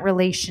from that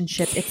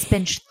relationship. It's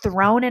been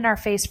thrown in our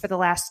face for the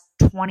last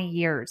 20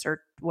 years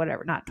or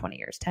whatever, not 20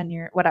 years, 10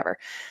 years, whatever.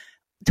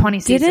 20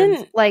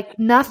 seasons. Like,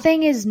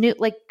 nothing is new.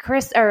 Like,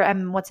 Chris, or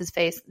what's his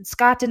face?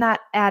 Scott did not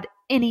add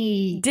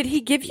any. Did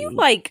he give you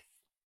like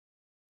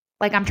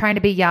I'm trying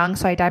to be young,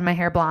 so I dyed my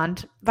hair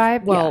blonde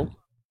vibe? Well,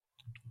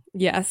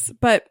 yes,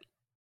 but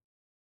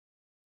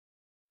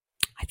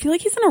I feel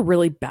like he's in a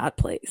really bad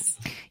place.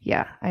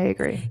 Yeah, I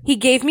agree. He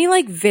gave me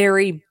like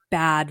very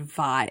bad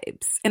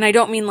vibes. And I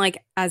don't mean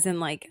like as in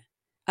like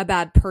a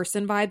bad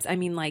person vibes. I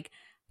mean like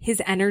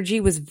his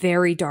energy was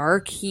very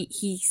dark.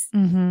 He's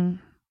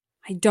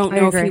I don't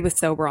know if he was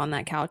sober on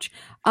that couch.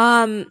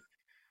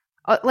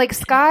 Like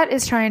Scott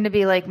is trying to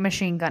be like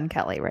Machine Gun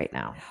Kelly right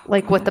now,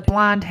 like with the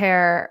blonde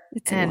hair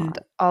and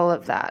all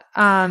of that.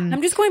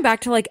 I'm just going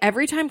back to like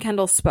every time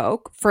Kendall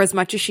spoke, for as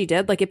much as she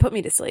did, like it put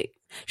me to sleep.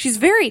 She's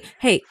very,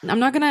 I'm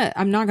not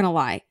gonna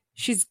lie.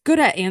 She's good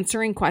at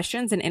answering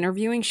questions and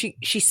interviewing.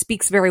 She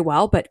speaks very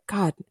well, but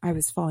God, I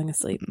was falling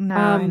asleep. No,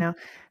 I know.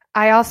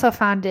 I also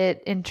found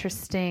it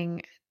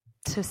interesting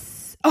to.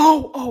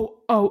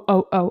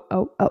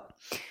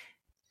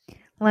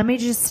 Let me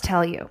just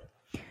tell you.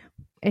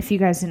 If you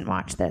guys didn't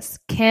watch this,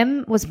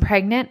 Kim was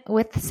pregnant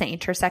with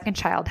Saint, her second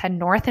child, had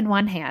North in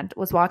one hand,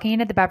 was walking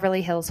into the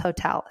Beverly Hills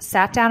Hotel,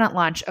 sat down at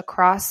lunch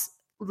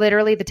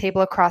literally the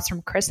table across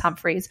from Chris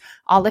Humphries.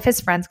 All of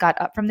his friends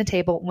got up from the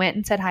table, went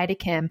and said hi to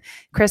Kim.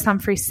 Chris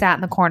Humphries sat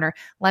in the corner.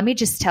 Let me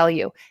just tell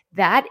you,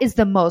 that is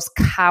the most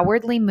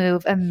cowardly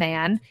move a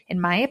man,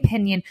 in my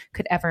opinion,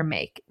 could ever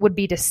make, would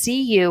be to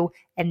see you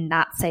and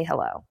not say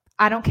hello.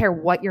 I don't care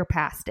what your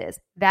past is.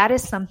 That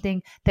is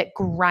something that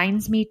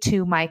grinds me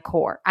to my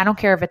core. I don't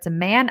care if it's a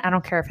man. I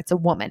don't care if it's a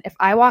woman. If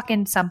I walk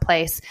in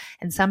someplace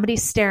and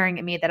somebody's staring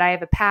at me that I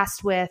have a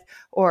past with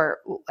or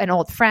an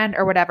old friend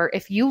or whatever,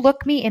 if you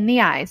look me in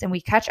the eyes and we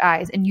catch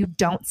eyes and you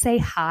don't say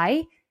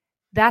hi,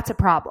 that's a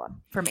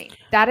problem for me.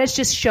 That is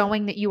just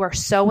showing that you are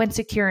so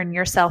insecure in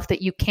yourself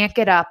that you can't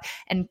get up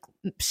and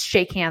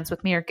shake hands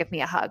with me or give me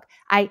a hug.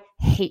 I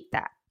hate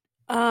that.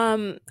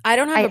 I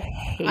don't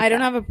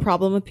have a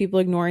problem with people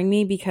ignoring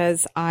me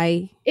because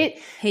I hate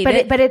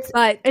it. But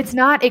it's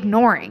not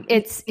ignoring.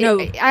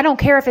 I don't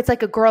care if it's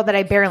like a girl that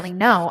I barely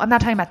know. I'm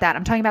not talking about that.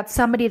 I'm talking about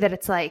somebody that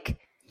it's like,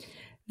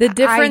 the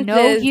difference I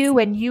know you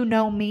and you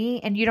know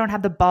me and you don't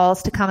have the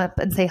balls to come up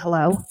and say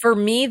hello. For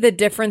me, the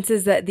difference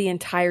is that the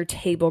entire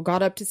table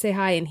got up to say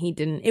hi and he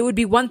didn't. It would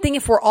be one thing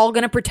if we're all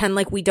going to pretend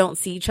like we don't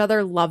see each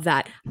other. Love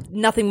that.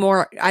 Nothing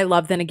more I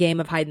love than a game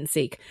of hide and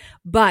seek.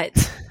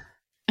 But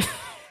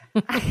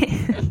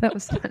that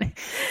was funny.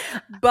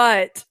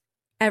 But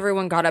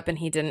everyone got up and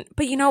he didn't.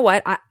 But you know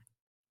what?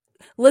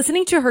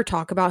 Listening to her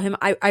talk about him,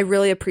 I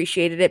really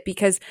appreciated it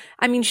because,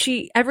 I mean,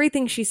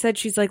 everything she said,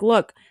 she's like,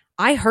 look,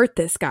 I hurt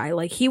this guy.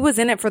 Like, he was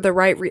in it for the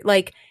right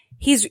like,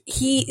 he's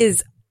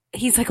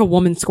like a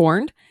woman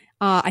scorned.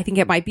 I think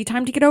it might be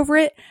time to get over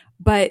it.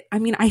 But, I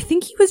mean, I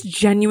think he was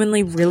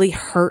genuinely really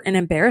hurt and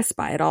embarrassed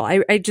by it all.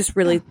 I just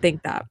really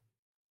think that.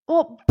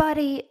 Well,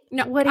 buddy,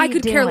 no, what are I you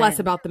could doing? care less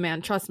about the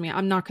man. Trust me.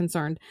 I'm not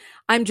concerned.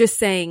 I'm just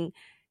saying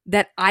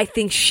that I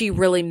think she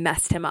really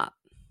messed him up.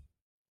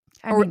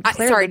 I mean,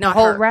 clearly, the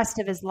whole rest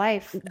of his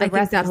life,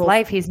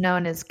 he's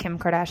known as Kim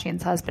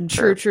Kardashian's husband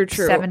for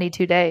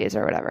 72 days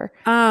or whatever.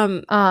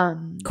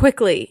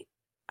 Quickly.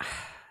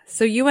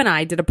 So you and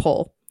I did a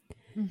poll.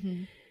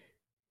 Mm-hmm.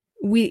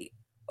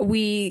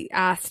 We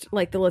asked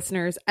like the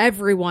listeners,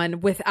 everyone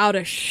without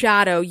a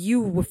shadow,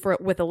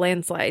 with a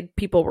landslide,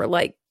 people were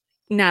like,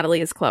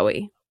 Natalie is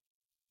Khloe.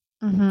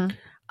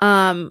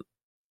 Mm-hmm.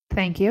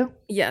 Thank you.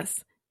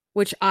 Yes.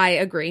 Which I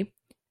agree.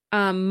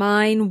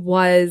 Mine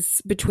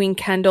was between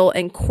Kendall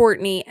and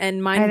Kourtney,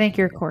 and mine. I think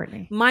you're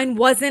Kourtney. Mine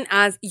wasn't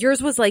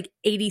yours was like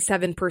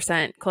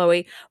 87%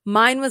 Khloe.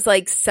 Mine was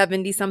like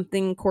 70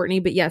 something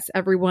Kourtney, but yes,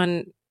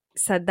 everyone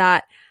said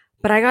that.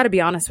 But I got to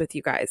be honest with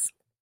you guys.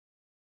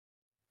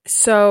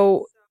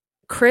 So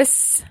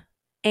Kris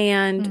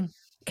and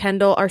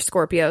Kendall are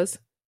Scorpios.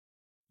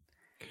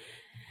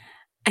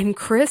 And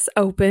Kris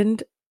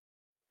opened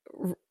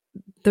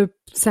the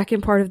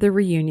second part of the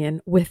reunion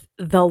with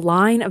the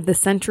line of the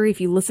century. If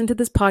you listen to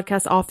this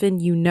podcast often,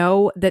 you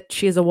know that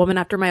she is a woman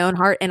after my own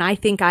heart. And I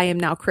think I am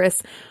now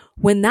Kris.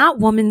 When that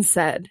woman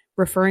said,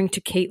 referring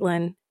to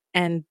Caitlyn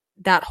and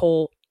that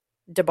whole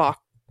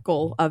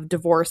debacle of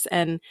divorce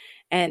and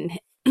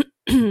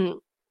the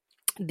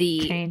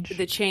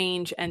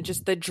change and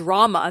just the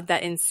drama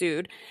that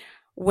ensued,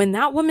 when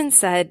that woman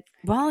said,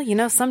 well, you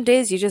know, some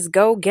days you just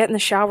go get in the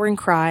shower and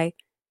cry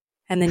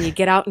and then you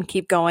get out and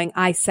keep going,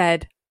 I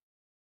said,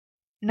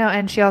 no,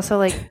 and she also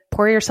like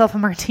pour yourself a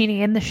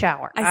martini in the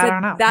shower. I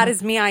don't know. That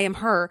is me. I am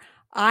her.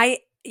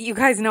 You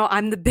guys know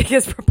I'm the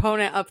biggest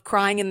proponent of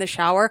crying in the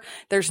shower.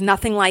 There's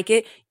nothing like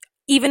it.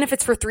 Even if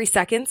it's for 3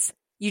 seconds,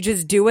 you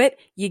just do it.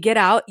 You get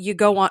out, you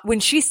go on.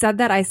 When she said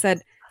that, I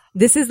said,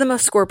 this is the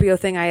most Scorpio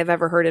thing I have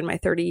ever heard in my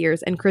 30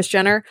 years. And Kris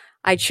Jenner,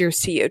 I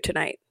cheers to you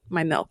tonight.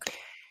 My milk.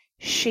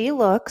 She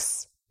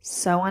looks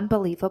so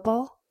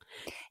unbelievable.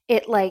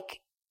 It like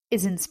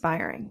is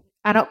inspiring.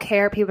 I don't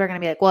care. People are going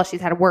to be like, well,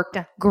 she's had work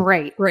done.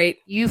 Great.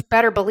 You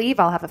better believe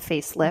I'll have a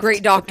facelift.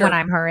 Great doctor. When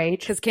I'm her age.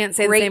 Because can't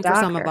say the same for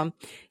some of them.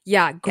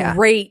 Yeah.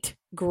 Great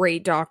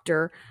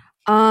doctor.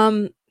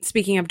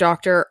 Speaking of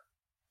doctor,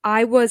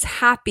 I was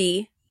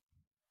happy.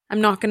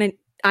 I'm not going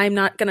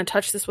to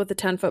touch this with a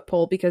 10-foot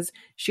pole because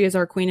she is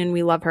our queen and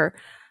we love her.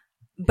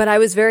 But I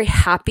was very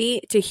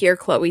happy to hear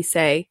Khloe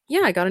say,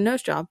 yeah, I got a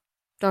nose job.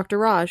 Dr.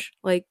 Raj.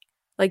 Like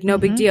no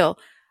big deal.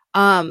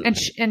 And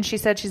she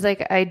said, she's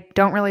like, I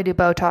don't really do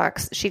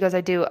Botox. She goes,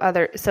 I do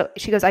other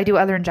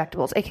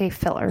injectables, aka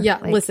filler. Yeah.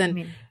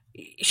 Listen,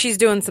 she's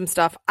doing some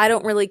stuff. I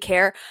don't really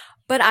care,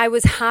 but I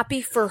was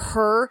happy for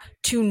her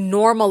to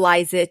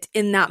normalize it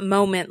in that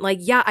moment. Like,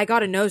 yeah, I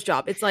got a nose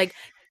job. It's like,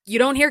 you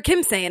don't hear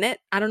Kim saying it.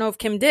 I don't know if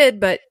Kim did,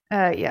 but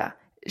yeah.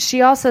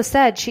 She also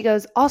said, she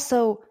goes,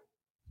 also,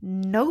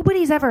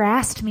 nobody's ever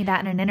asked me that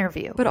in an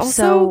interview. But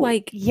also,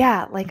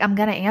 I'm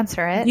going to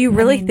answer it. You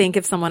really think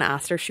if someone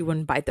asked her, she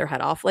wouldn't bite their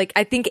head off? Like,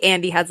 I think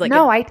Andy has like...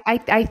 No,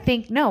 I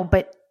think no,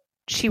 but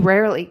she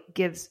rarely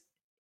gives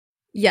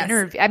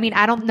interview. I mean,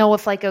 I don't know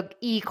if like a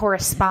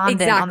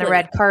correspondent on the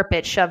red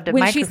carpet shoved a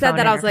microphone. When she said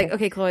that, I was like,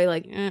 okay, Khloe,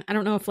 like, I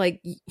don't know if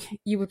like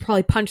you would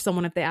probably punch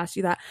someone if they asked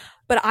you that.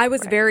 But I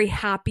was very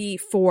happy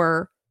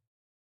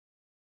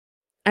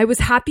I was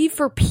happy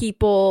for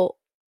people...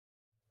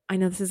 I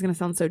know this is going to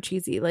sound so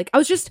cheesy. Like, I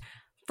was just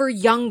for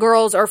young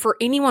girls or for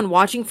anyone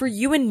watching, for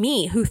you and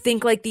me who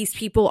think like these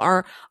people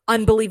are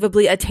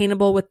unbelievably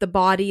attainable with the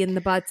body and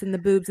the butts and the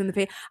boobs and the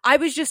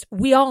face.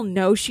 We all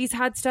know she's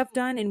had stuff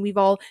done and we've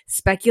all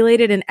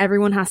speculated and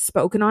everyone has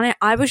spoken on it.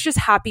 I was just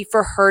happy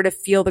for her to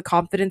feel the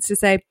confidence to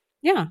say,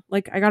 yeah,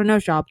 like I got a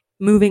nose job.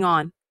 Moving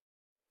on.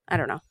 I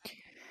don't know.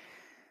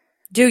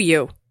 Do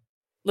you?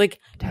 Like,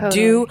 totally.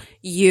 Do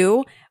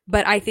you?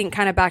 But I think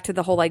kind of back to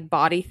the whole like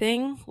body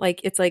thing,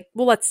 like it's like,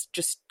 well, let's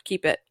just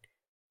keep it,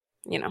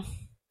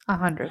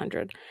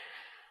 100.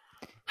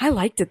 I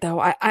liked it though.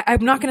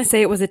 I'm not going to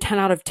say it was a 10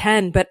 out of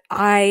 10, but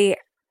I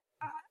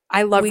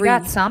love. We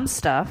got some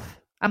stuff.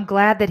 I'm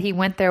glad that he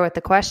went there with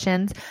the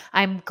questions.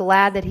 I'm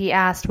glad that he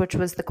asked, which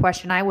was the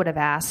question I would have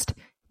asked.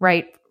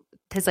 right?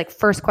 His like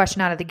first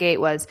question out of the gate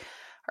was,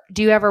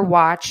 do you ever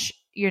watch,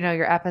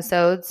 your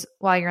episodes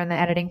while you're in the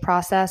editing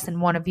process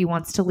and one of you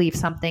wants to leave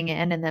something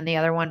in and then the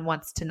other one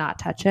wants to not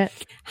touch it?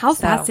 How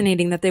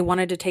fascinating that they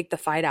wanted to take the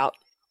fight out.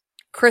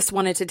 Chris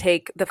wanted to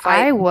take the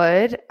fight. I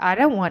would. I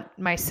don't want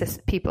my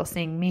people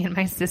seeing me and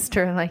my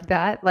sister like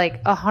that.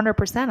 Like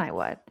 100% I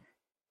would.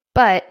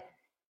 But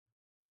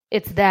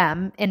it's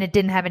them, and it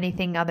didn't have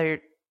anything to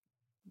do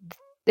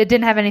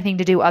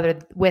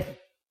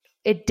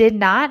it did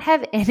not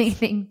have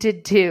anything to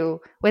do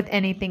with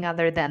anything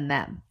other than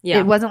them. Yeah.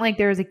 It wasn't like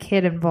there was a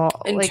kid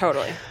involved.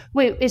 Totally.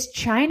 Wait, is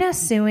China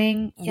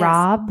suing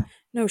Rob?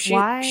 No,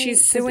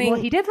 she's suing. Well,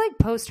 he did like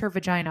post her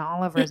vagina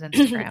all over his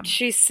Instagram.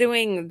 She's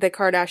suing the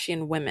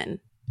Kardashian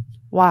women.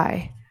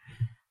 Why?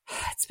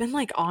 It's been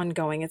like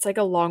ongoing. It's like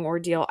a long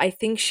ordeal. I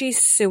think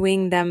she's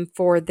suing them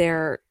for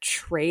their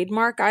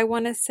trademark, I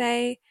want to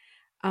say.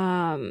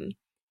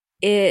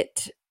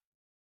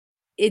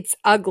 It's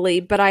ugly,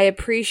 but I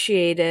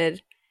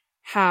appreciated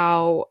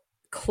how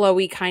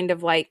Khloe kind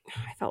of like,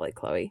 I felt like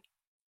Khloe.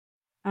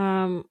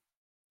 I'm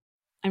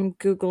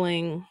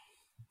Googling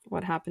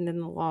what happened in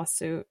the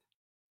lawsuit.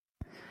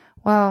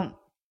 Well,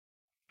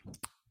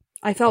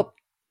 I felt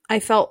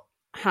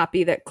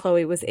happy that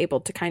Khloe was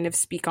able to kind of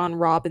speak on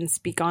Rob and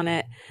speak on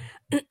it.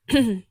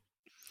 I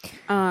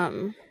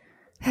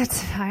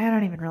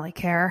don't even really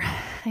care.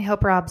 I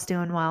hope Rob's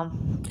doing well.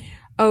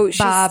 Oh,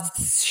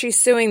 she's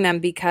suing them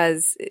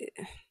because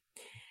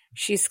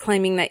she's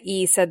claiming that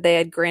E said they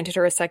had granted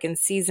her a second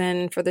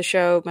season for the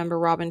show. Remember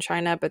Rob in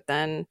China? But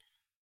then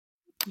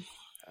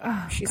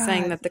she's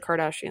saying that the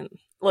Kardashian.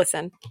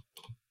 Listen.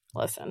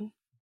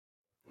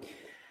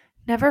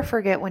 Never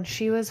forget when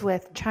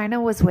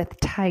China was with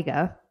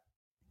Tyga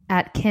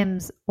at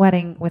Kim's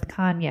wedding with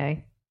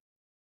Kanye.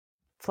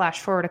 Flash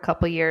forward a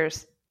couple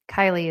years,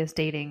 Kylie is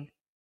dating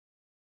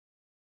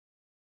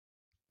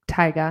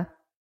Tyga.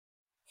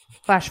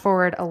 Flash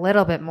forward a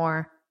little bit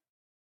more,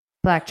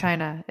 Black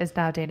China is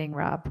now dating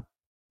Rob.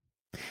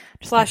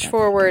 Flash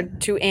forward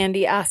to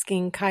Andy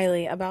asking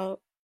Kylie about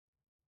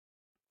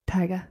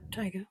Tyga.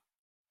 I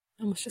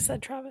almost just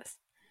said Travis.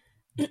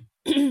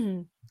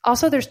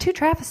 Also, there's 2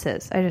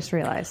 Travises, I just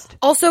realized.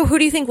 Also, who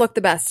do you think looked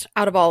the best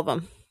out of all of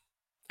them?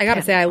 I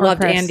gotta say, I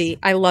loved Chris. Andy.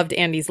 I loved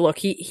Andy's look.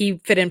 He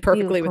fit in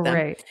perfectly with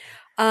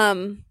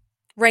them.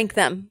 Rank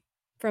them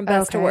from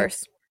best to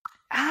worst.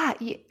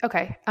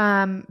 Okay.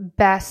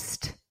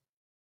 Best,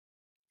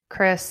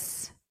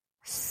 Chris.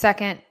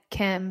 Second,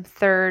 Kim.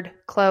 Third,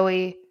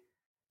 Khloe.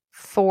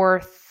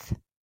 Fourth,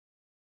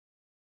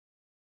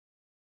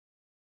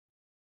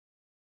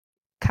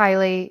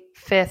 Kylie.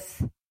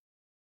 Fifth,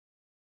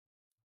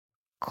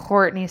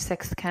 Kourtney.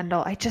 Sixth,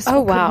 Kendall.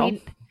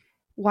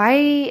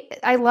 Why?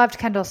 I loved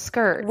Kendall's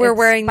skirt. We're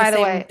wearing the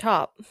same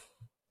top.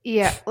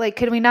 Yeah. Like,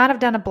 could we not have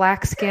done a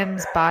black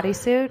Skims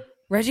bodysuit?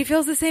 Reggie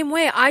feels the same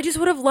way. I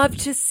would have loved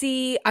to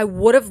see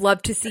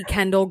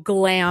Kendall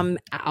glam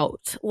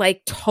out.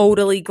 Like,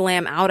 totally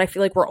glam out. I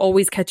feel like we're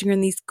always catching her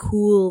in these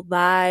cool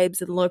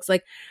vibes and looks.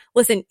 Like,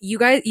 listen, you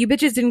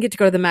bitches didn't get to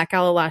go to the Met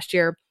Gala last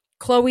year.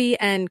 Khloe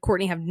and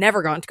Kourtney have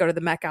never gone to go to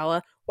the Met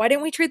Gala. Why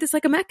didn't we treat this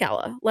like a Met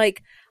Gala?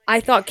 Like, I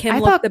thought Kim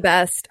looked the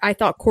best. I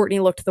thought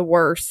Kourtney looked the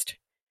worst.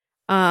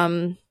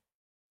 I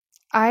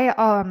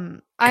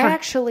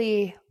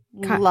actually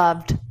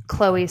loved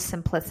Khloe's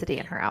simplicity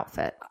in her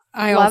outfit.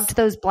 I loved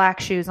those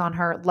black shoes on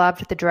her,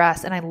 loved the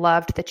dress, and I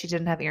loved that she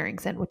didn't have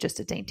earrings in with just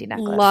a dainty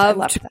necklace.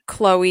 Loved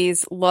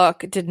Khloe's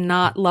look. Did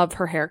not love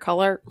her hair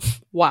color.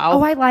 Wow.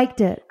 Oh, I liked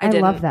it. I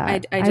love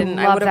that. I didn't.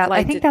 I love that.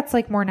 I think that's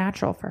like more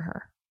natural for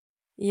her.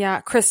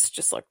 Yeah, Chris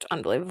just looked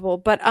unbelievable.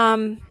 But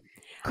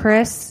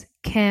Chris,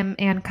 Kim,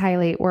 and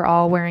Kylie were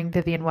all wearing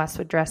Vivienne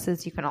Westwood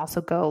dresses. You can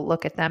also go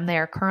look at them. They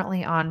are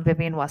currently on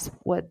Vivienne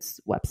Westwood's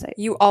website.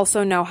 You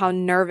also know how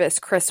nervous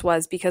Chris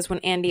was because when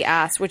Andy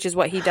asked, which is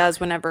what he does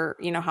whenever,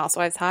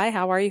 Housewives, hi,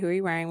 how are you? Who are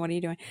you wearing? What are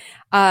you doing?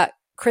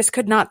 Chris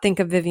could not think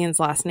of Vivienne's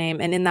last name.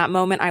 And in that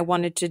moment, I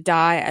wanted to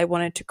die. I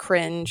wanted to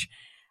cringe.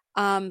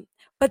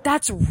 But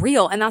that's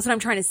real. And that's what I'm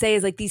trying to say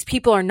is like these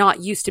people are not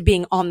used to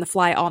being on the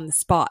fly, on the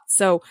spot.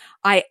 So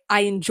I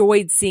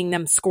enjoyed seeing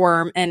them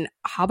squirm. And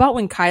how about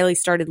when Kylie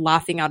started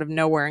laughing out of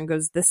nowhere and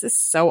goes, this is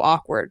so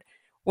awkward.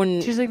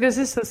 When she's like, this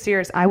is so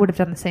serious. I would have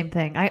done the same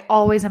thing. I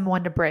always am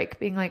one to break,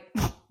 being like,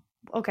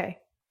 okay,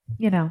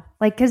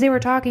 like, cause they were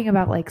talking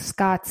about like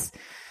Scott's.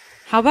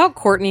 How about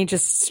Kourtney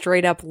just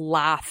straight up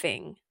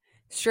laughing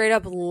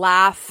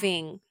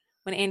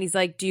when Andy's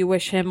like, do you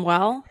wish him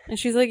well? And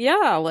she's like,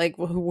 yeah, like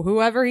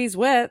whoever he's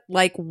with,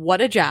 like what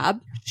a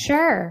jab.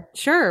 Sure.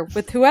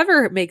 With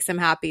whoever makes him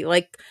happy.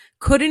 Like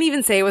couldn't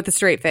even say it with a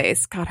straight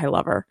face. God, I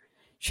love her.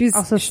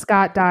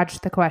 Scott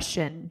dodged the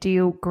question. Do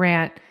you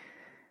grant,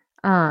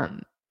 no.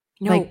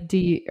 Like,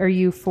 are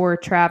you for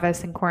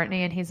Travis and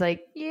Kourtney? And he's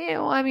like, yeah,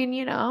 well, I mean,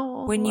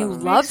 when you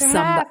love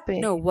somebody.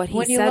 No, what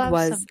he said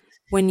was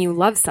when you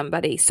love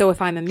somebody. So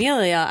if I'm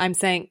Amelia, I'm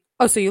saying,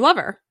 oh, so you love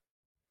her.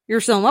 You're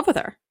still in love with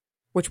her.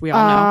 Which we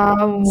all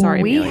know.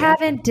 Sorry, we Amelia.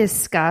 haven't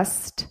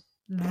discussed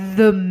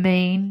the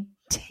main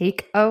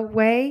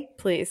takeaway.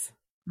 Please.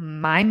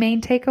 My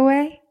main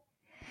takeaway.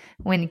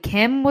 when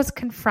Kim was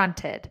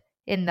confronted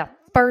in the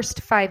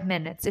first 5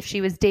 minutes if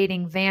she was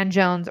dating Van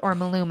Jones or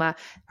Maluma,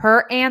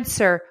 her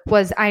answer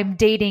was, I'm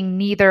dating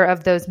neither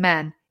of those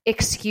men.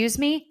 Excuse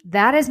me?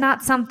 That is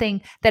not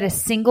something that a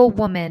single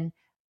woman,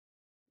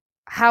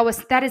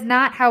 that is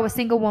not how a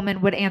single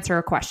woman would answer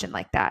a question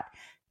like that.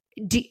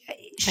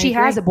 She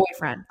has a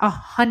boyfriend,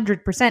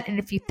 100%. And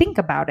if you think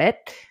about it,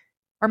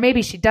 or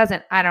maybe she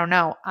doesn't, I don't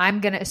know. I'm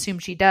going to assume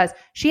she does.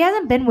 She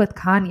hasn't been with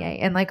Kanye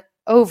in like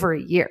over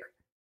a year,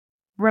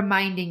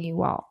 reminding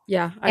you all.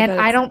 Yeah.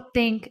 I don't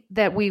think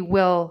that we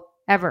will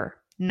ever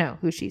know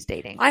who she's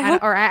dating.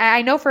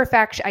 I know for a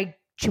fact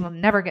she will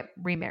never get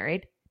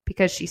remarried,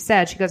 because she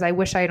goes, I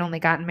wish I had only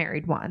gotten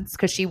married once,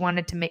 because she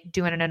wanted to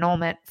do an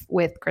annulment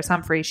with Chris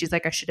Humphrey. She's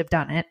like, I should have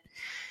done it.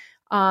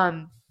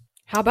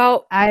 How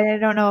about, I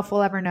don't know if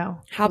we'll ever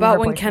know. How about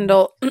when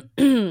Kendall,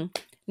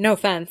 no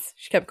offense,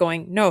 she kept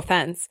going, no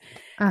offense,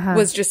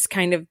 was just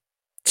kind of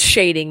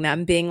shading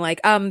them, being like,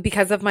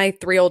 because of my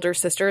 3 older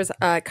sisters,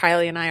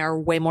 Kylie and I are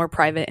way more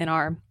private in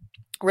our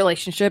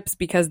relationships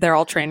because they're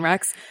all train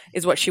wrecks,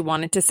 is what she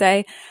wanted to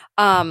say.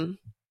 Or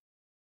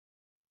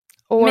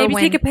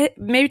maybe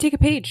take a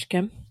page,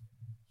 Kim.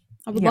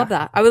 I would love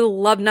that. I would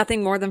love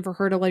nothing more than for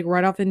her to like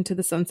ride off into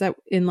the sunset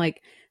in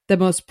like the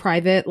most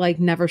private, like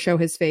never show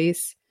his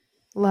face.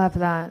 Love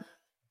that.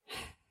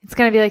 It's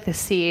going to be like the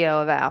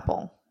CEO of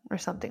Apple or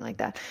something like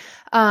that.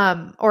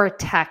 Or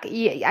tech.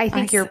 I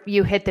think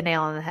you hit the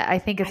nail on the head. I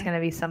think it's going to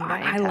be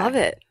somebody. I love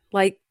it.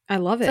 I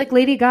love it. It's like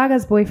Lady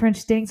Gaga's boyfriend.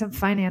 She's dating some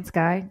finance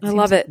guy. I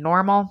love it.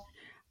 Normal.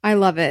 I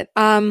love it.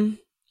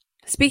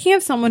 Speaking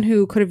of someone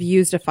who could have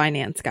used a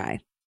finance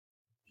guy.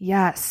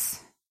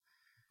 Yes.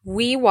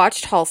 We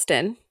watched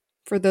Halston.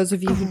 For those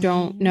of you who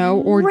don't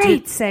know,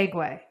 great segue.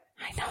 I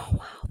know.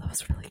 Wow, that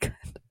was really good.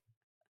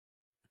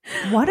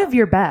 One of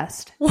your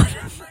best.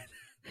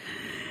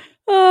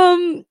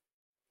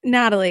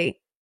 Natalie,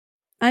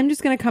 I'm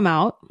just gonna come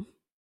out.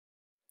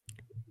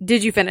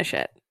 Did you finish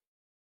it?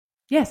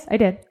 Yes, I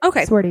did.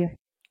 Okay. I swear to you.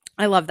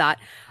 I love that.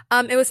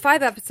 It was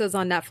 5 episodes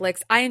on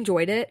Netflix. I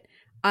enjoyed it.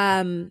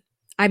 I'm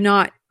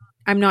not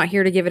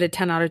here to give it a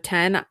 10 out of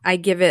 10. I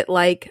give it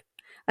like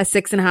a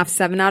 6.5,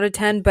 7 out of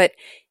 10, but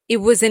it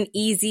was an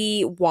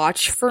easy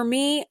watch for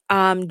me.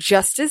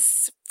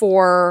 Justice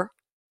for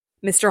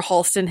Mr.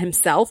 Halston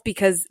himself,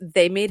 because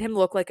they made him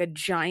look like a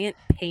giant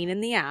pain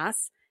in the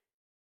ass.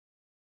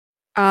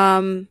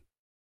 But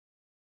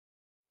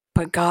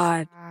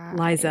God,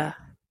 Liza,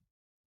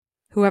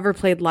 whoever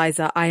played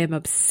Liza, I am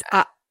obsessed.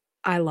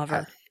 I love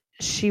her.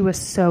 She was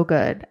so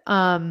good.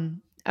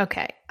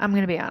 Okay, I'm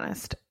going to be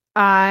honest.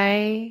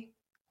 I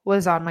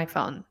was on my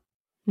phone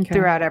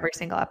throughout every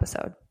single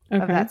episode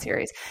of that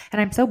series.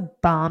 And I'm so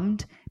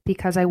bummed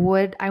because I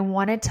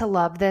wanted to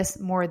love this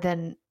more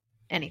than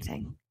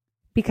anything,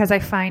 because I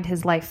find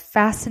his life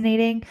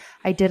fascinating.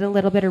 I did a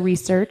little bit of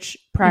research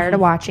prior to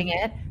watching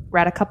it,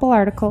 read a couple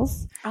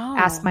articles,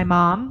 asked my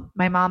mom.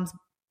 My mom's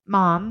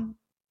mom,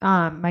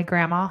 my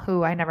grandma,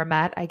 who I never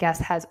met, I guess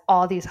has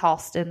all these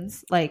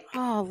Halstons,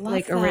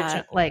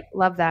 original,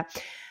 love that.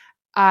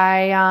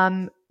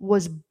 I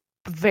was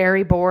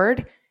very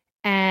bored,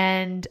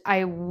 and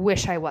I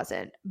wish I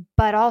wasn't.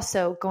 But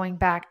also going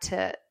back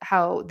to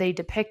how they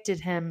depicted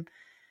him,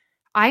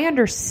 I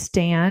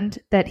understand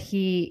that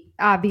he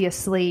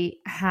obviously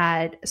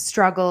had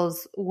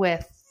struggles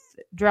with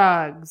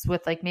drugs,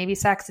 with like maybe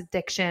sex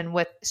addiction,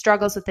 with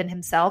struggles within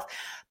himself,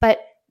 but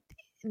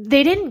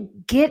they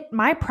didn't get,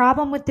 my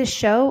problem with this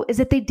show is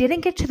that they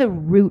didn't get to the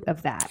root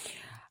of that.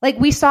 Like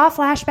we saw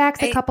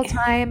flashbacks a couple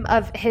times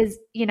of his,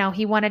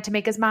 he wanted to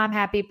make his mom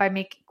happy by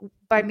making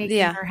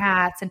her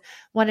hats and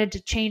wanted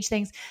to change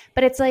things.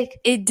 But it's like,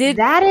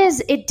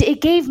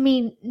 it gave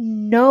me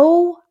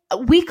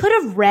we could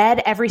have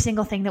read every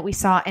single thing that we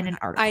saw in an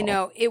article. I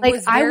know. It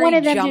was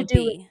very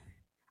jumpy.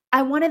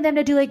 I wanted them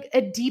to do like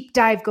a deep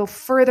dive, go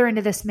further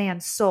into this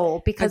man's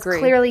soul, because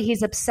clearly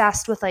he's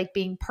obsessed with like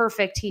being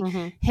perfect.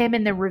 Him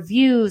and the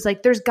reviews,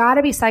 like there's got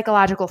to be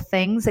psychological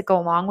things that go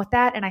along with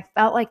that. And I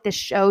felt like this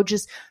show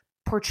just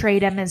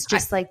portrayed him as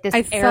just like this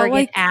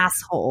arrogant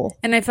asshole.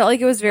 And I felt like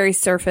it was very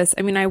surface.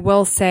 I mean, I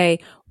will say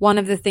one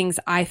of the things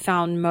I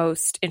found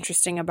most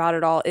interesting about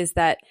it all is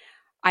that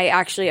I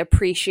actually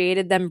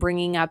appreciated them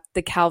bringing up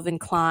the Calvin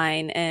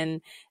Klein and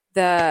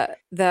the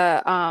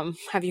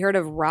have you heard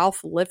of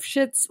Ralph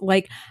Lifshitz?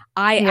 Like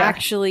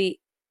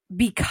actually,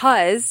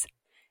 because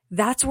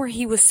that's where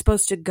he was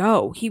supposed to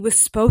go. He was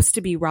supposed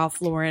to be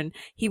Ralph Lauren.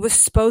 He was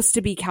supposed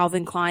to be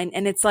Calvin Klein.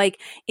 And it's like,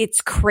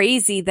 it's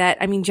crazy that,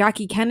 I mean,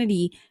 Jackie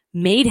Kennedy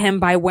made him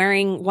by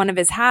wearing one of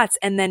his hats.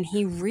 And then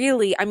he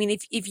really, I mean,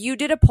 if you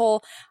did a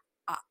poll,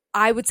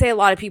 I would say a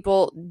lot of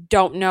people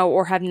don't know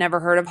or have never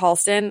heard of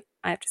Halston.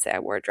 I have to say I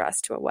wore a dress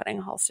to a wedding,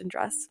 a Halston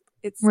dress.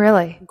 It's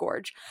really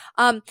gorge.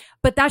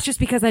 But that's just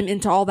because I'm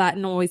into all that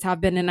and always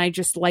have been. And I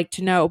just like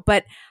to know,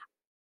 but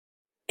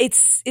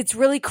it's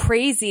really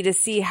crazy to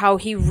see how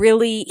he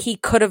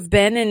could have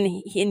been. And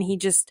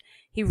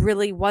he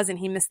really wasn't.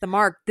 He missed the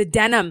mark. The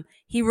denim,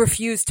 he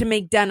refused to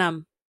make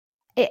denim.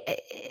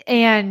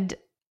 And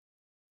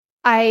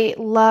I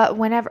love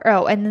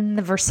and then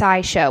the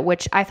Versailles show,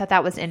 which I thought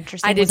that was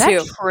interesting. I did was too.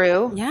 That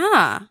true?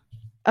 Yeah.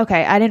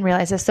 Okay. I didn't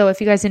realize this. So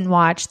if you guys didn't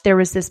watch, there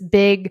was this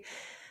big,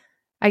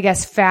 I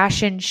guess,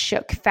 fashion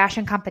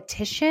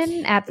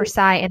competition at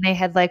Versailles, and they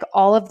had like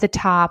all of the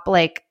top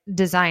like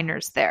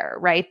designers there,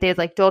 right? They had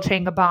like Dolce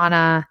 &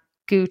 Gabbana,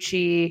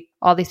 Gucci,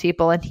 all these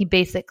people. And he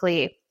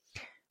basically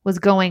was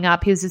going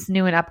up. He was this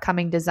new and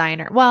upcoming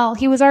designer. Well,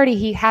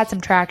 he had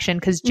some traction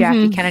because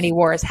Jackie Kennedy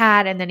wore his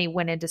hat, and then he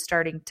went into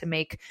starting to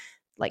make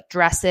like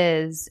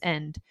dresses,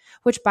 and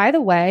which, by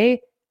the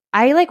way,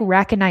 I like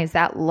recognize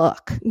that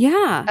look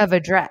of a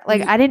dress.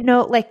 Like I didn't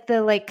know, like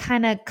the like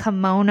kind of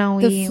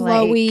kimono-y, the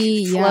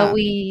flowy, like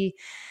flowy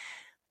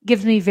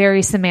gives me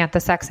very Samantha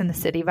Sex and the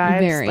City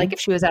vibes. Like if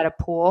she was at a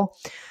pool.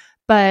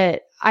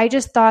 But I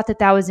just thought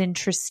that was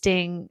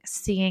interesting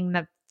seeing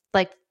the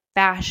like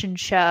fashion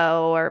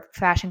show or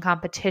fashion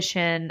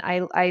competition.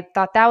 I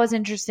thought that was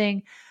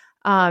interesting.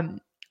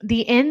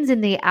 The ins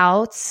and the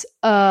outs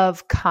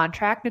of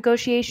contract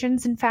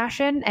negotiations in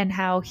fashion, and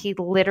how he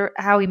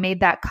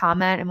made that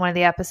comment in one of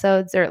the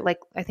episodes, or like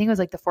I think it was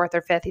like the fourth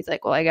or fifth. He's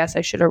like, "Well, I guess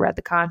I should have read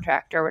the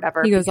contract or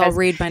whatever." He goes, "I'll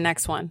read my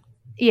next one."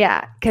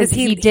 Yeah, because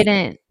he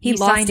didn't. He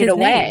signed it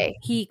away.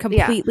 He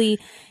completely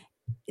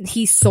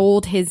he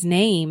sold his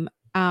name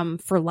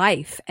for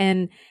life,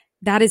 and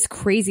that is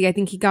crazy. I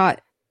think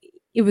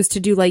it was to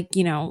do like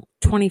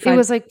 25. It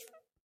was like.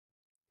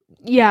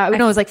 Yeah,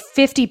 no, it was like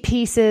 50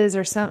 pieces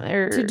or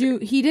something.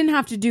 He didn't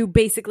have to do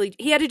basically.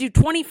 He had to do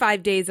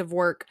 25 days of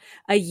work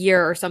a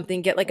year or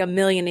something, get like $1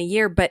 million a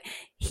year. But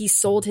he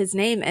sold his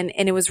name, and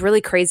it was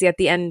really crazy at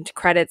the end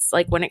credits,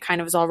 like when it kind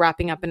of was all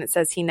wrapping up, and it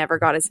says he never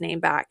got his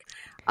name back.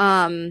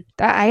 I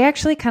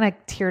actually kind of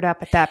teared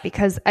up at that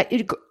because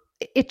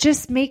it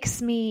just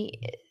makes me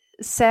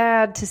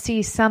sad to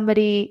see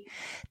somebody.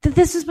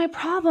 This is my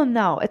problem,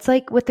 though. It's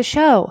like with the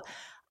show.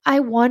 I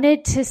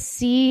wanted to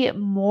see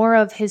more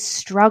of his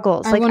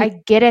struggles. I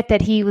get it that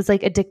he was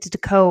like addicted to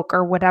Coke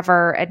or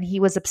whatever, and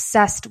he was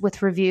obsessed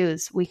with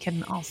reviews. We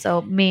can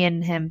also, me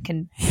and him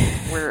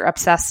we're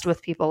obsessed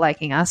with people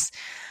liking us.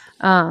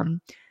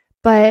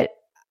 But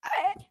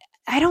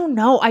I don't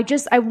know.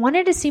 I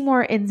wanted to see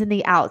more ins and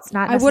the outs,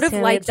 not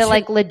necessarily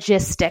the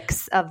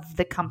logistics of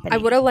the company. I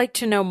would have liked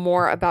to know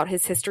more about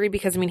his history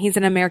because, I mean, he's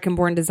an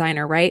American-born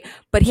designer, right?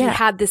 But he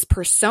had this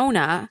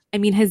persona. I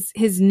mean,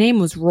 his name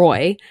was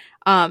Roy.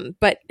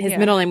 But his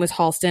middle name was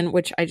Halston,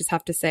 which I just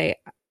have to say,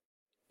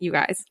 you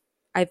guys,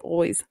 I've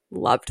always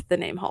loved the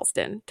name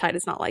Halston. Ty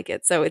does not like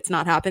it, so it's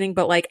not happening.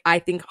 But like, I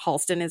think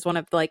Halston is one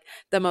of like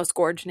the most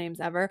gorgeous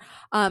names ever.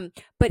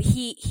 But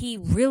he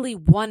really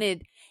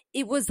wanted.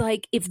 It was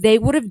like if they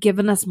would have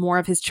given us more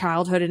of his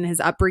childhood and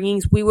his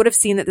upbringings, we would have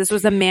seen that this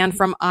was a man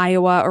from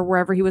Iowa or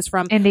wherever he was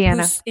from,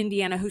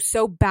 Indiana, who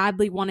so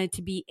badly wanted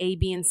to be A,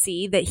 B, and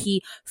C that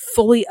he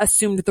fully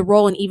assumed the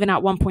role. And even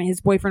at one point,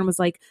 his boyfriend was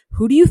like,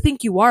 "Who do you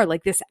think you are?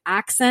 Like this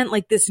accent,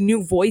 like this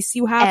new voice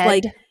you have." Ed.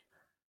 Like,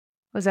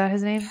 was that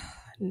his name?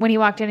 When he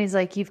walked in, he's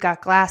like, "You've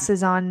got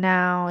glasses on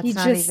now." It's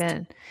not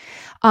even.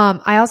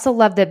 I also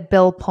love that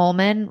Bill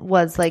Pullman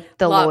was like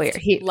the lawyer.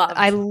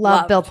 I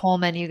love Bill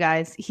Pullman, you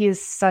guys. He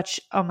is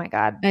such, oh my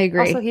God. I agree.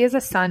 Also, he has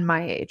a son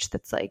my age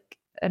that's like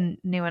a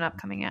new and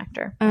upcoming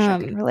actor. Which I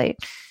can relate.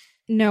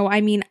 No,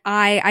 I mean,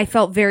 I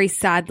felt very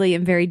sadly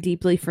and very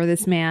deeply for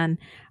this man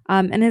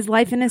and his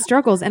life and his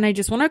struggles. And I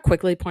just want to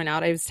quickly point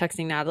out, I was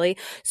texting Natalie.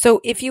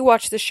 So if you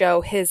watch the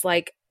show, his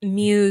like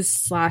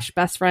muse /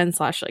 best friend /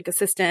 like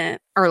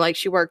assistant, or like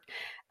she worked,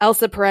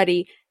 Elsa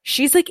Peretti,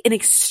 she's like an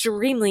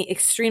extremely,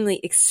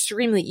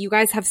 you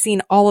guys have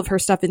seen all of her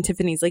stuff in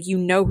Tiffany's. Like, you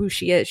know who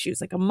she is. She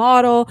was like a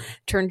model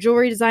turned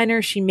jewelry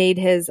designer. She made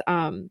his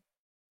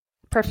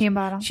perfume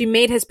bottle. She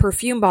made his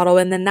perfume bottle,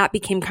 and then that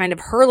became kind of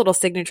her little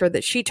signature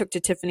that she took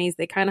to Tiffany's.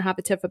 They kind of have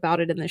a tiff about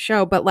it in the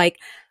show. But like,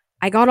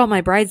 I got all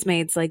my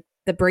bridesmaids like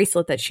the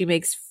bracelet that she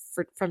makes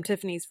from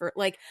Tiffany's for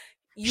like,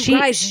 you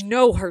guys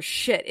know her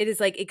shit. It is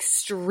like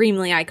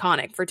extremely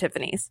iconic for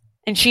Tiffany's.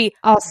 And she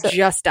also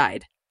just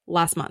died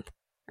last month.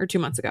 Or 2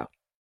 months ago.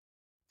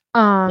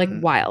 Like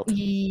wild.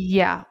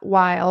 Yeah,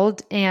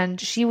 wild.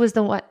 And she was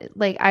the one,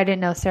 like, I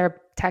didn't know, Sarah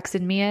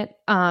texted me it.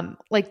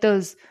 Like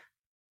those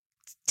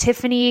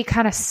Tiffany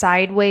kind of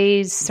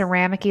sideways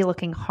ceramic-y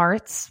looking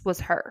hearts was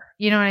her.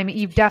 You know what I mean?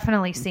 You've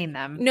definitely seen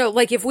them. No,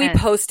 like if we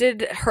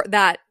posted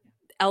that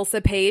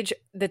Elsa page,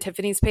 the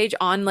Tiffany's page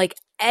on, like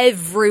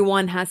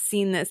everyone has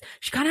seen this.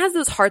 She kind of has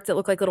those hearts that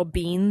look like little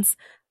beans.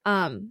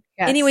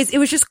 Anyways, it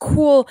was just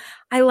cool.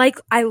 I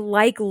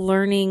like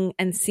learning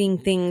and seeing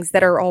things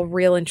that are all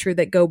real and true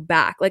that go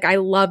back. Like I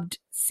loved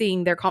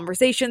seeing their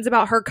conversations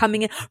about her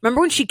coming in.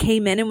 Remember when she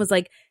came in and was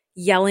like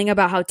yelling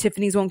about how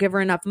Tiffany's won't give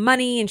her enough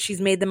money and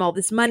she's made them all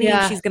this money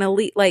and she's going to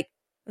leave. Like,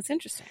 that's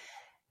interesting.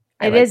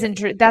 It is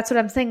interesting. That's what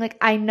I'm saying. Like,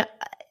 I know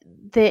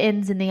the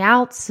ins and the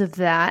outs of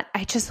that.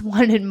 I just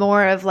wanted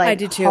more of like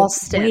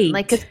Halston.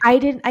 Like, cause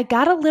I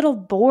got a little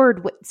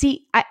bored with,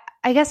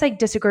 I guess I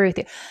disagree with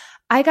you.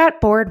 I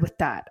got bored with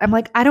that. I'm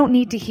like, I don't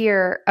need to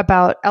hear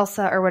about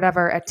Elsa or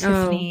whatever at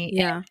Tiffany.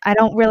 Yeah. I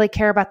don't really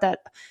care about that.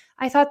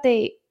 I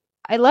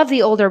love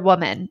the older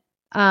woman.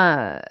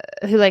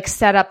 who like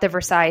set up the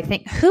Versailles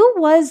thing.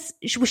 Who was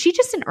she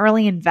just an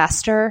early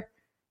investor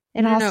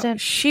in Halston? No,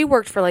 she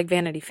worked for like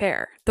Vanity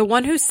Fair. The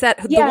one who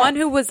the one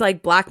who was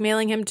like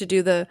blackmailing him to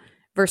do the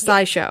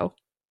Versailles show.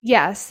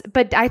 Yes,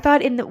 but I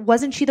thought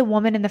wasn't she the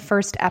woman in the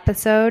first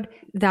episode?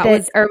 Or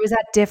was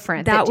that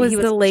different? That was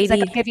the lady. She's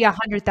like, I'll give you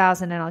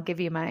 100,000 and I'll give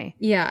you my.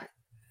 Yeah,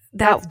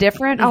 that's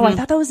different. Mm-hmm. Oh, I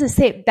thought that was the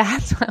same.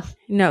 That's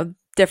no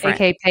different.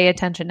 Okay, pay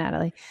attention,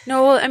 Natalie.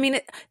 No, well, I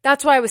mean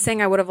that's why I was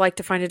saying I would have liked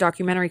to find a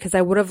documentary because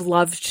I would have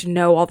loved to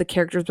know all the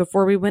characters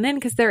before we went in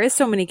because there is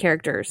so many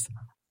characters.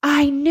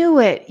 I knew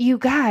it, you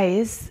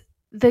guys.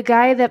 The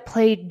guy that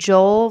played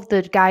Joel,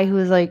 the guy who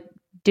was like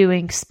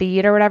doing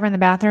speed or whatever in the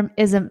bathroom,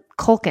 is a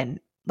Culkin.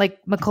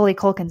 Like Macaulay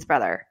Culkin's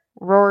brother,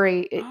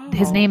 Rory. Oh.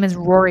 His name is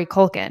Rory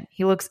Culkin.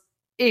 He looks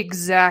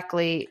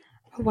exactly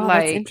like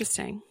that's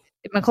interesting.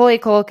 Macaulay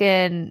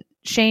Culkin,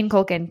 Shane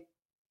Culkin,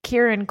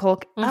 Kieran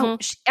Culkin. Mm-hmm. Oh,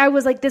 I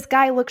was like, this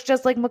guy looks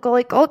just like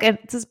Macaulay Culkin.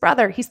 It's his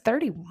brother. He's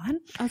 31.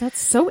 Oh, that's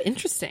so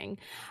interesting.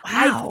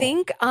 Wow. I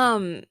think,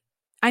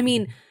 I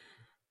mean,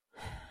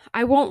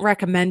 I won't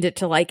recommend it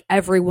to like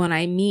everyone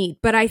I meet,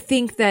 but I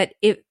think that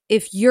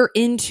if you're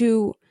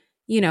into,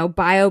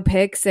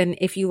 biopics and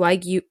if you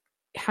like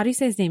how do you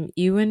say his name?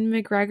 Ewan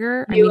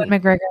McGregor? Ewan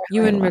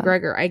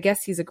McGregor. I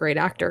guess he's a great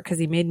actor because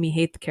he made me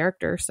hate the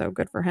character. So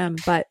good for him.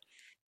 But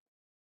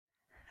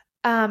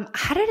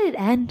how did it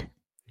end?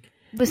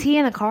 Was he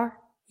in a car?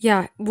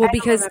 Yeah. Well,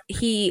 because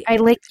I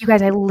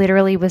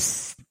literally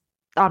was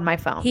on my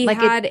phone. He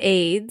had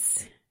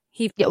AIDS.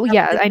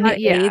 I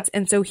knew AIDS.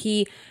 And so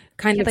he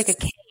kind of like a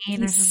cane.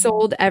 He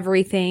sold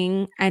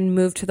everything and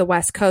moved to the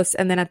West Coast.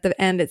 And then at the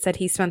end, it said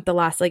he spent the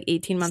last like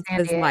 18 months of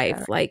his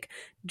life like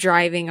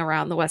driving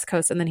around the West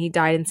Coast. And then he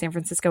died in San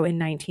Francisco in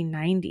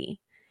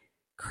 1990.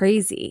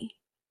 Crazy.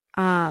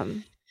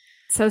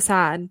 So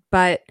sad.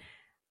 But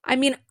I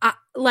mean,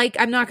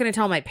 I'm not going to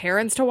tell my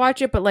parents to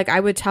watch it, but like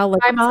I would tell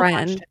like a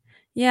friend.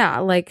 Yeah,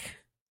 like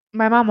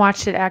my mom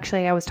watched it.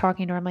 Actually, I was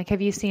talking to her. I'm like,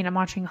 "Have you seen? I'm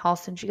watching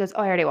Halston." She goes,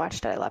 "Oh, I already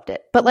watched it. I loved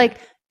it." But like,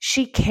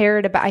 she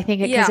cared about. I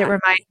think because it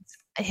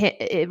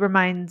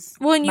reminds.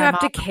 Well, and you have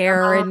to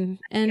care, and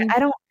I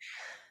don't.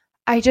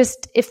 I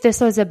just if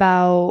this was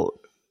about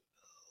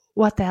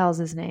what the hell's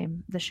his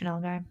name, the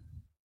Chanel guy,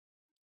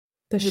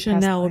 the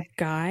Chanel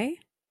guy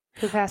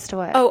who passed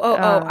away.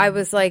 I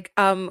was like,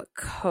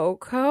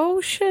 Coco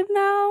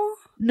Chanel.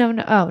 No.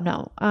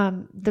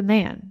 The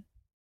man.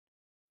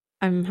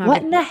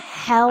 What in the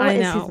hell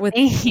is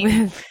his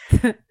name?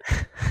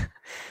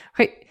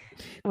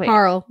 Wait.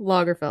 Karl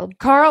Lagerfeld.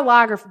 Karl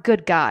Lagerfeld.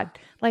 Good God.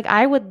 Like,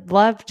 I would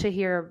love to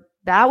hear.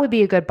 That would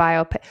be a good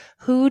biopic.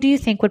 Who do you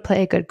think would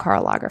play a good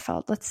Karl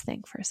Lagerfeld? Let's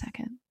think for a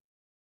second.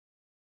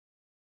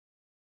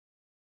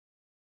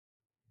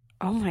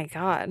 Oh my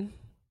God.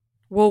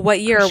 Well, what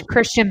year?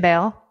 Christian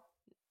Bale.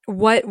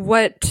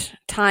 What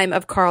time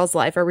of Karl's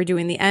life? Are we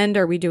doing the end?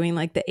 Are we doing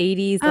like the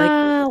 80s?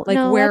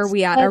 Where are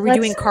we at? Are we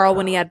doing Karl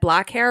when he had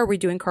black hair? Are we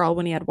doing Karl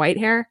when he had white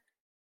hair?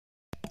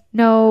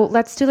 No,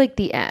 let's do like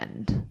the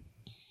end.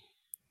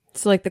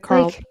 So like the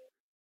Karl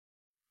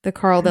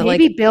that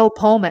maybe Bill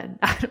Pullman.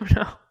 I don't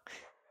know.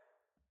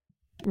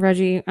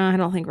 Reggie. I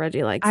don't think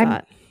Reggie likes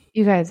that.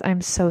 You guys,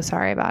 I'm so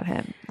sorry about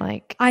him.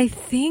 Like, I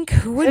think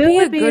who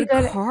would be a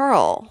good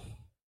Karl?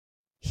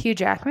 Hugh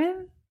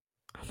Jackman.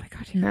 Oh my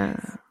God. No.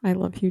 I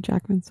love Hugh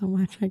Jackman so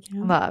much. I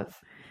can't. Love.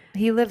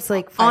 He lives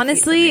like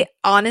honestly,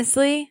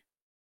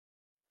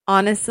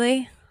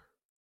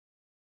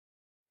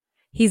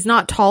 he's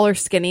not tall or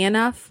skinny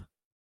enough.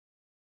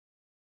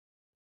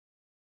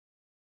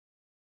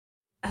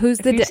 Who's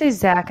you say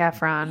Zac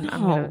Efron?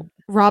 No.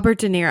 Robert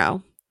De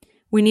Niro.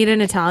 We need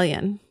an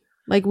Italian.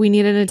 Like, we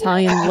need an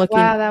Italian looking.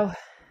 Wow,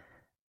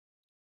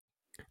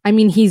 I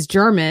mean, he's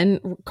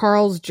German.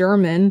 Karl's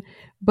German,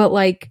 but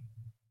like.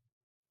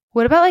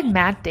 What about like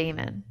Matt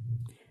Damon?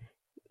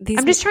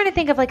 I'm just trying to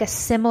think of like a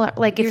similar,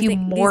 like if you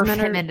morph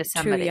him into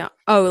somebody.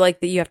 Oh, like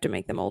you have to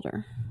make them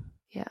older.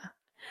 Yeah.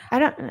 I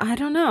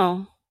don't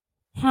know.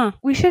 Huh.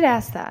 We should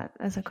ask that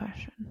as a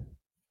question.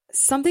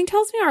 Something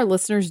tells me our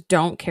listeners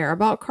don't care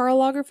about Karl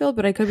Lagerfeld,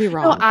 but I could be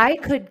wrong. No, I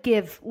could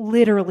give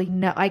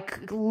I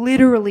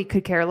literally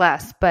could care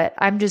less, but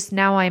I'm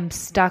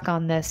stuck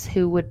on this.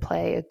 Who would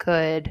play a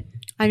good?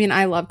 I mean,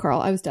 I love Karl.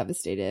 I was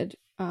devastated.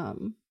 I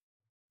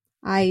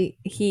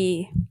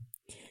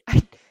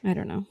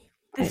don't know.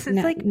 This is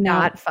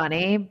not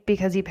funny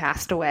because he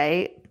passed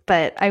away,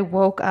 but I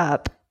woke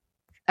up.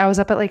 I was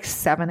up at like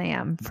 7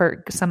 a.m.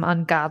 for some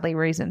ungodly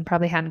reason.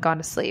 Probably hadn't gone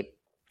to sleep.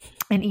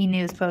 And E!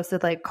 News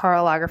posted like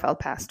Karl Lagerfeld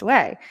passed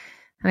away.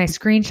 And I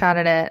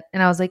screenshotted it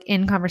and I was like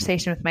in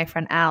conversation with my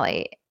friend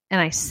Allie and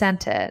I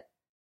sent it.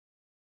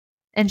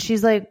 And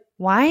she's like,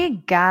 why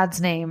in God's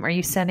name are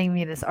you sending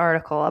me this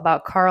article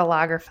about Karl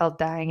Lagerfeld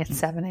dying at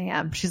 7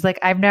 a.m.? She's like,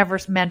 I've never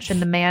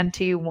mentioned the man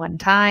to you one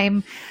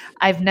time.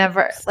 I've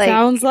never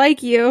sounds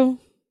like you.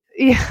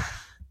 Yeah.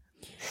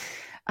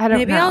 I don't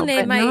know. Maybe I'll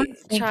name my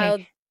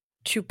child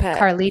Choupette.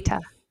 Carlita.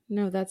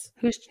 No, that's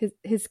who's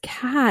his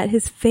cat,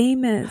 his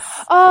famous.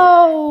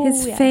 Oh,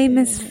 his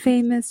famous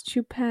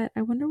Choupette.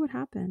 I wonder what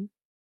happened.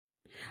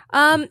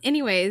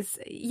 Anyways,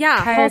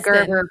 yeah. Kaya Halston.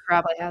 Gerber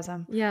probably has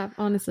them. Yeah,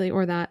 honestly,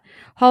 or that.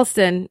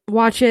 Halston,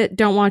 watch it,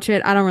 don't watch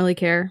it. I don't really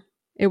care.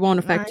 It won't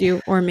affect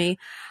you or me.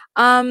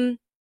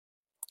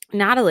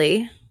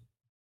 Natalie,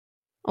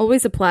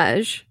 always a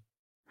pleasure.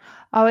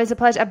 Always a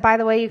pleasure. By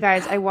the way, you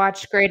guys, I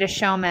watched Greatest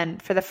Showman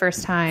for the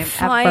first time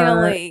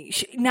Finally.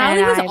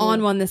 Natalie was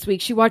on one this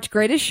week. She watched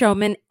Greatest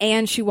Showman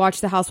and she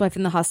watched The Housewife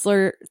and the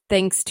Hustler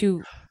thanks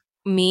to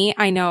me.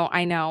 I know.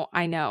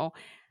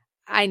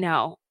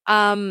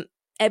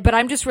 But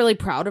I'm just really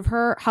proud of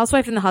her.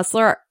 Housewife and the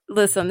Hustler,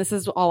 listen, this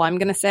is all I'm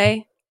going to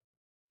say.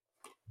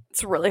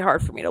 It's really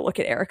hard for me to look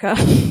at Erica.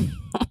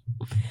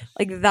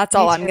 Like, that's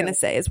all I'm going to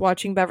say is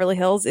watching Beverly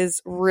Hills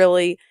is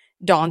really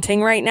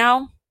daunting right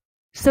now.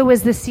 So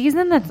is the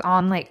season that's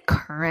on like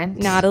current?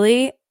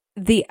 Natalie,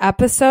 the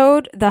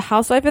episode, The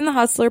Housewife and the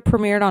Hustler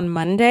premiered on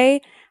Monday.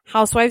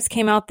 Housewives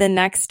came out the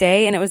next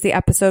day, and it was the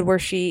episode where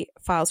she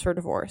files for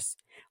divorce.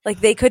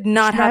 Like, they could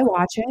not Should I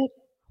watch it?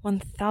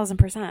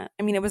 1,000%.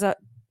 I mean, it was a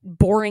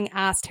boring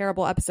ass,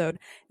 terrible episode.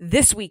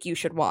 This week you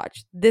should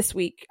watch. This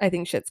week, I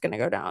think shit's going to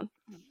go down.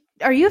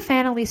 Are you a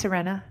fan of Lisa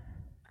Rinna?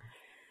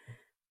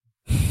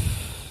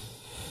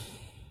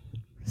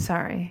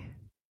 Sorry.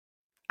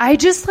 I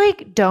just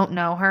like don't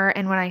know her,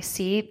 and when I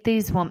see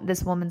this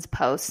woman's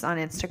posts on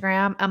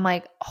Instagram, I'm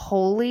like,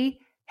 holy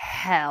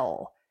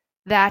hell,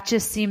 that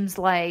just seems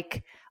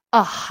like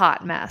a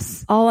hot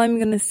mess. All I'm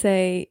gonna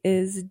say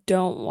is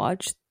don't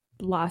watch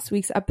last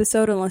week's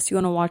episode unless you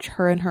want to watch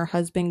her and her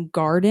husband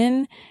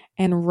garden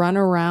and run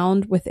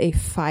around with a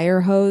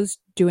fire hose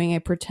doing a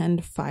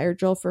pretend fire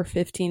drill for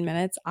 15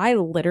 minutes. I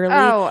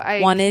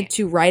literally wanted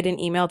to write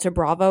an email to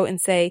Bravo and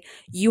say,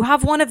 you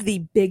have one of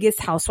the biggest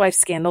housewife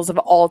scandals of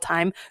all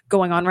time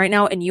going on right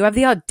now, and you have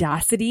the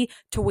audacity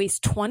to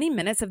waste 20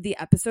 minutes of the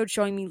episode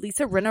showing me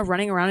Lisa Rinna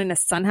running around in a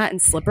sun hat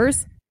and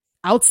slippers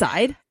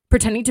outside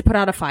pretending to put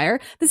out a fire.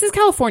 This is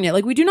California.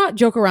 Like, we do not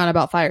joke around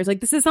about fires.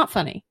 Like, this is not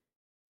funny.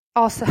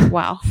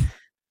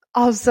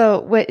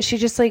 Wait, she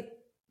just like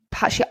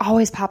she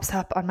always pops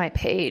up on my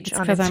page on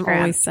Instagram. Because I'm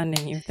always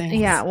sending you things.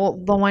 Yeah,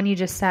 well, the one you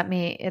just sent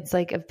me, it's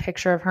like a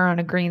picture of her on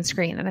a green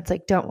screen, and it's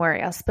like, don't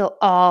worry, I'll spill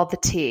all the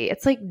tea.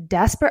 It's like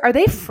desperate. Are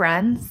they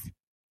friends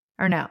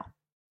or no?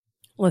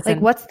 Listen,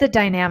 like, what's the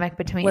dynamic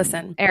between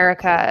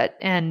Erica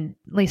and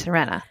Lisa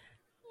Rinna?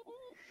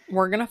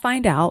 We're gonna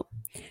find out,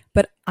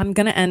 but I'm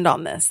gonna end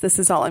on this. This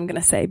is all I'm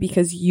gonna say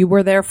because you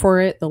were there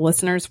for it. The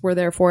listeners were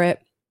there for it.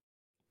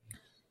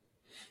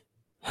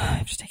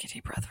 Just take a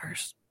deep breath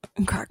first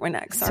and crack my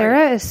neck. Sorry.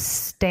 Sarah is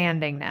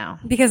standing now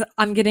because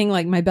I'm getting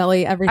like my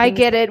belly. Everything. I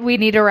get it. We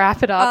need to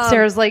wrap it up.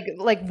 Sarah's like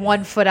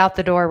 1 foot out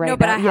the door right now. No,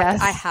 but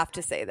I have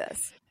to say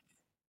this.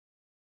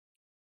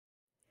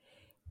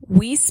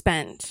 We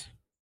spent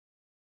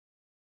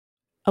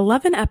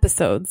 11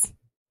 episodes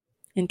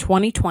in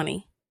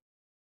 2020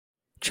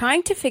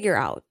 trying to figure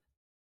out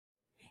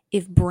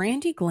if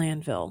Brandi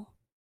Glanville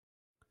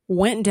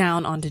went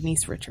down on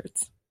Denise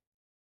Richards.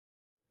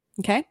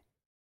 Okay?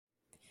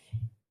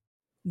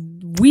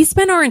 We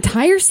spent our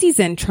entire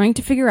season trying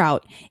to figure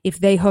out if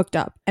they hooked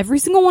up. Every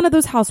single one of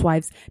those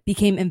housewives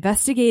became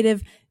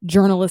investigative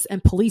journalists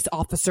and police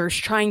officers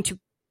trying to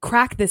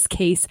crack this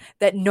case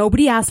that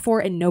nobody asked for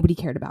and nobody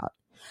cared about.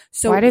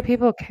 So why do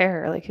people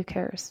care? Like, who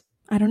cares?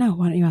 I don't know.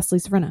 Why don't you ask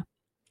Lisa Rinna?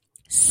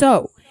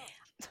 So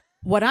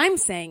what I'm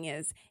saying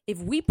is, if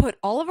we put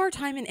all of our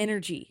time and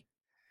energy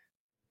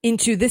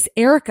into this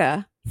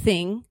Erica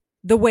thing,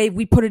 the way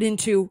we put it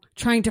into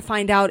trying to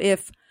find out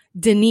if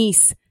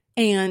Denise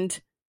and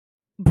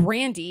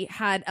Brandi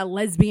had a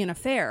lesbian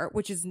affair,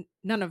 which is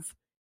none of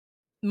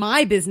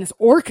my business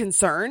or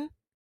concern,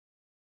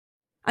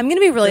 I'm going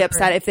to be really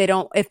upset if they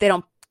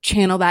don't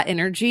channel that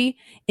energy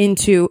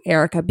into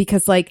Erica,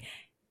 because like,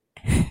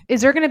 is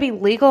there going to be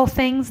legal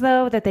things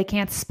though that they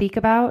can't speak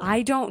about?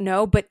 I don't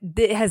know, but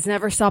it has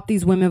never stopped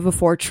these women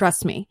before.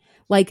 Trust me.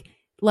 Like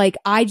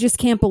I just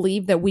can't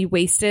believe that we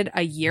wasted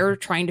a year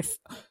trying to.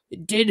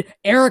 Did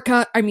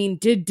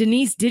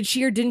Denise, did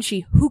she or didn't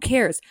she? Who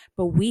cares?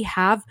 But we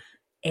have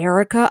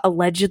Erica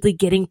allegedly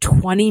getting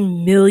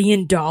 $20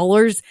 million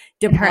deposited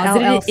in her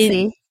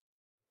LLC.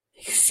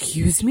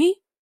 Excuse me?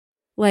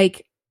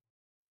 Like,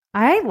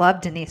 I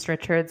love Denise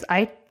Richards.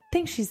 I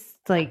think she's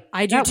like,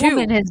 I do that too.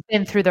 Woman has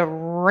been through the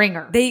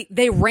ringer.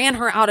 They ran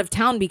her out of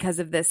town because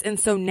of this. And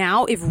so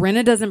now if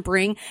Rinna doesn't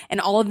bring,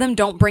 and all of them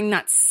don't bring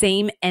that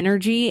same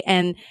energy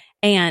and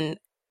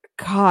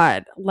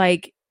God,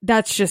 like,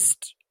 that's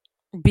just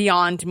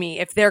beyond me.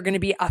 If they're going to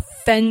be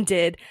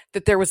offended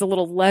that there was a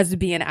little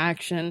lesbian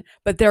action,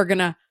 but they're going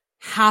to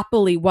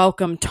happily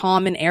welcome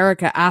Tom and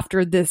Erica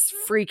after this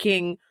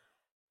freaking,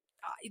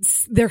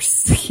 they're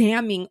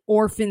scamming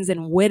orphans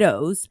and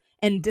widows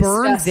and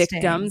burn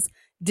victims.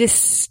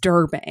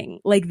 Disturbing.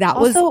 Like, that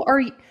also,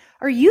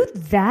 are you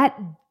that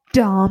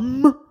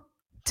dumb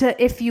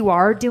to, if you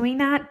are doing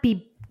that,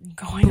 be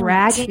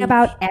bragging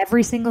about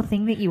every single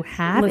thing that you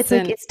have. Listen,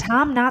 it's like, is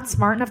Tom not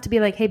smart enough to be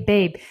like, hey,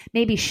 babe,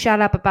 maybe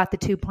shut up about the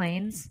 2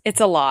 planes? It's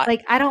a lot.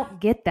 Like, I don't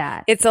get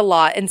that. It's a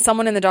lot. And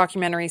someone in the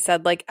documentary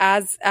said, like,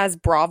 as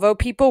Bravo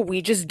people,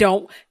 we just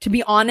don't, to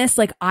be honest,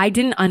 like, I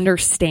didn't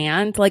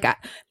understand. Like,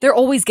 they're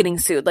always getting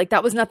sued. Like,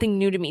 that was nothing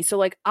new to me. So,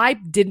 like, I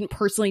didn't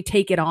personally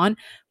take it on.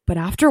 But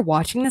after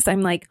watching this,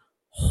 I'm like,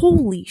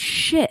 holy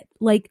shit.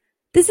 Like,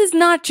 this is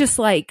not just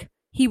like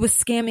he was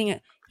scamming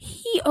it.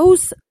 He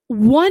owes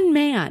one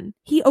man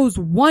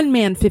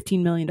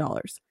 $15 million.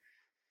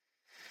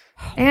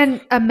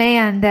 And a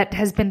man that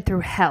has been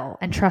through hell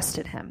and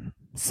trusted him.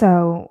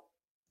 So,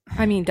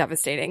 I mean,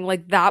 devastating.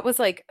 Like, that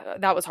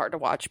was hard to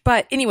watch.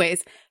 But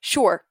anyways,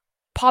 sure.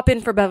 Pop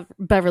in for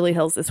Beverly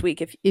Hills this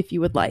week if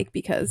you would like,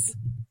 because.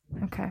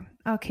 Okay.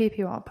 I'll keep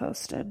you all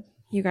posted.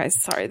 You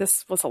guys, sorry,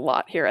 this was a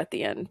lot here at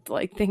the end.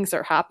 Like, things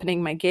are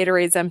happening. My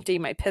Gatorade's empty.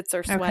 My pits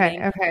are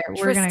sweating. Okay.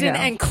 Tristan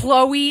and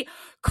Khloe.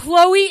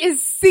 Khloe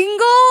is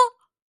single?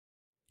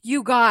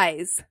 You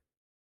guys.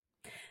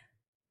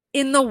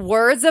 In the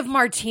words of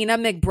Martina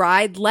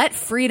McBride, let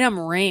freedom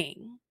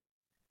ring.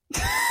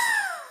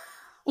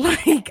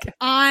 Like,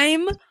 I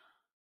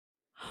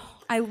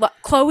love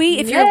Khloe,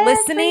 if you're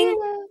listening,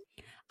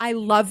 I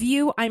love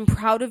you. I'm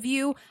proud of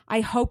you.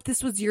 I hope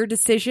this was your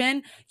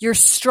decision. You're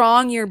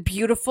strong. You're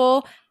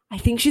beautiful. I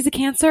think she's a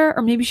Cancer,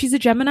 or maybe she's a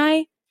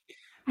Gemini.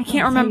 I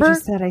can't remember. You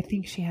just said I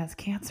think she has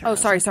cancer. Oh,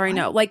 sorry.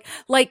 No,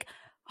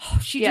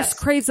 she just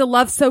craves a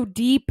love so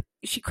deep.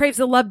 She craves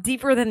a love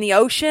deeper than the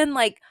ocean.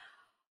 Like,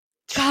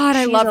 God,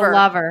 I love her. She's a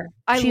lover.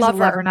 She's a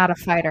lover, not a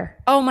fighter.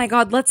 Oh my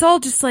God, let's all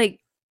just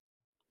like,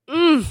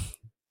 God.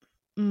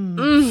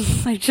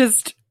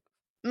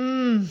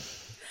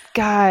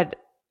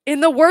 In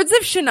the words of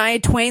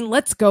Shania Twain,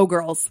 let's go,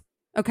 girls.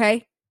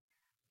 Okay?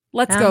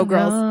 Let's go,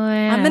 girls.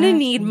 I'm going to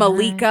need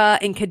Malika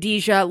and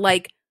Khadijah.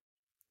 Like,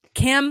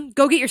 Kim,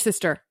 go get your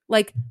sister.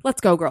 Like,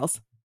 let's go,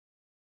 girls.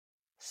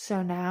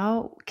 So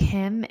now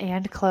Kim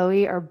and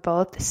Khloe are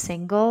both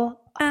single.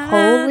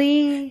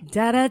 Holy.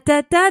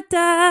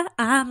 Da-da-da-da-da.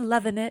 I'm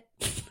loving it.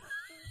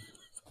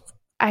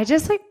 I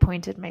just like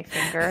pointed my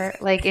finger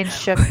like and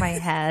shook my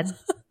head.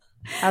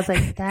 I was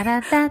like,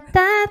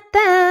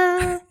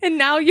 da-da-da-da-da. And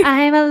now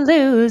I'm a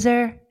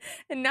loser.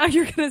 And now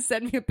you're going to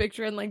send me a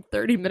picture in like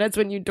 30 minutes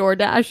when you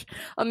DoorDash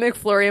a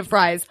McFlurry of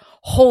fries.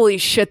 Holy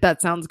shit,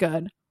 that sounds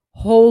good.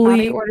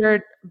 Bobby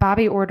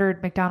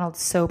ordered McDonald's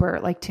sober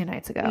like 2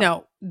 nights ago.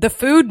 No, the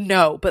food,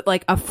 no. But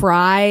like a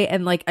fry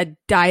and like a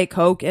Diet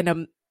Coke and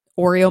a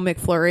Oreo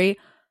McFlurry.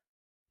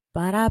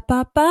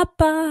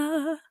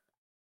 Ba-da-ba-ba-ba.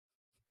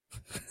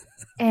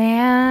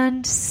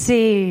 And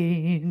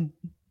scene.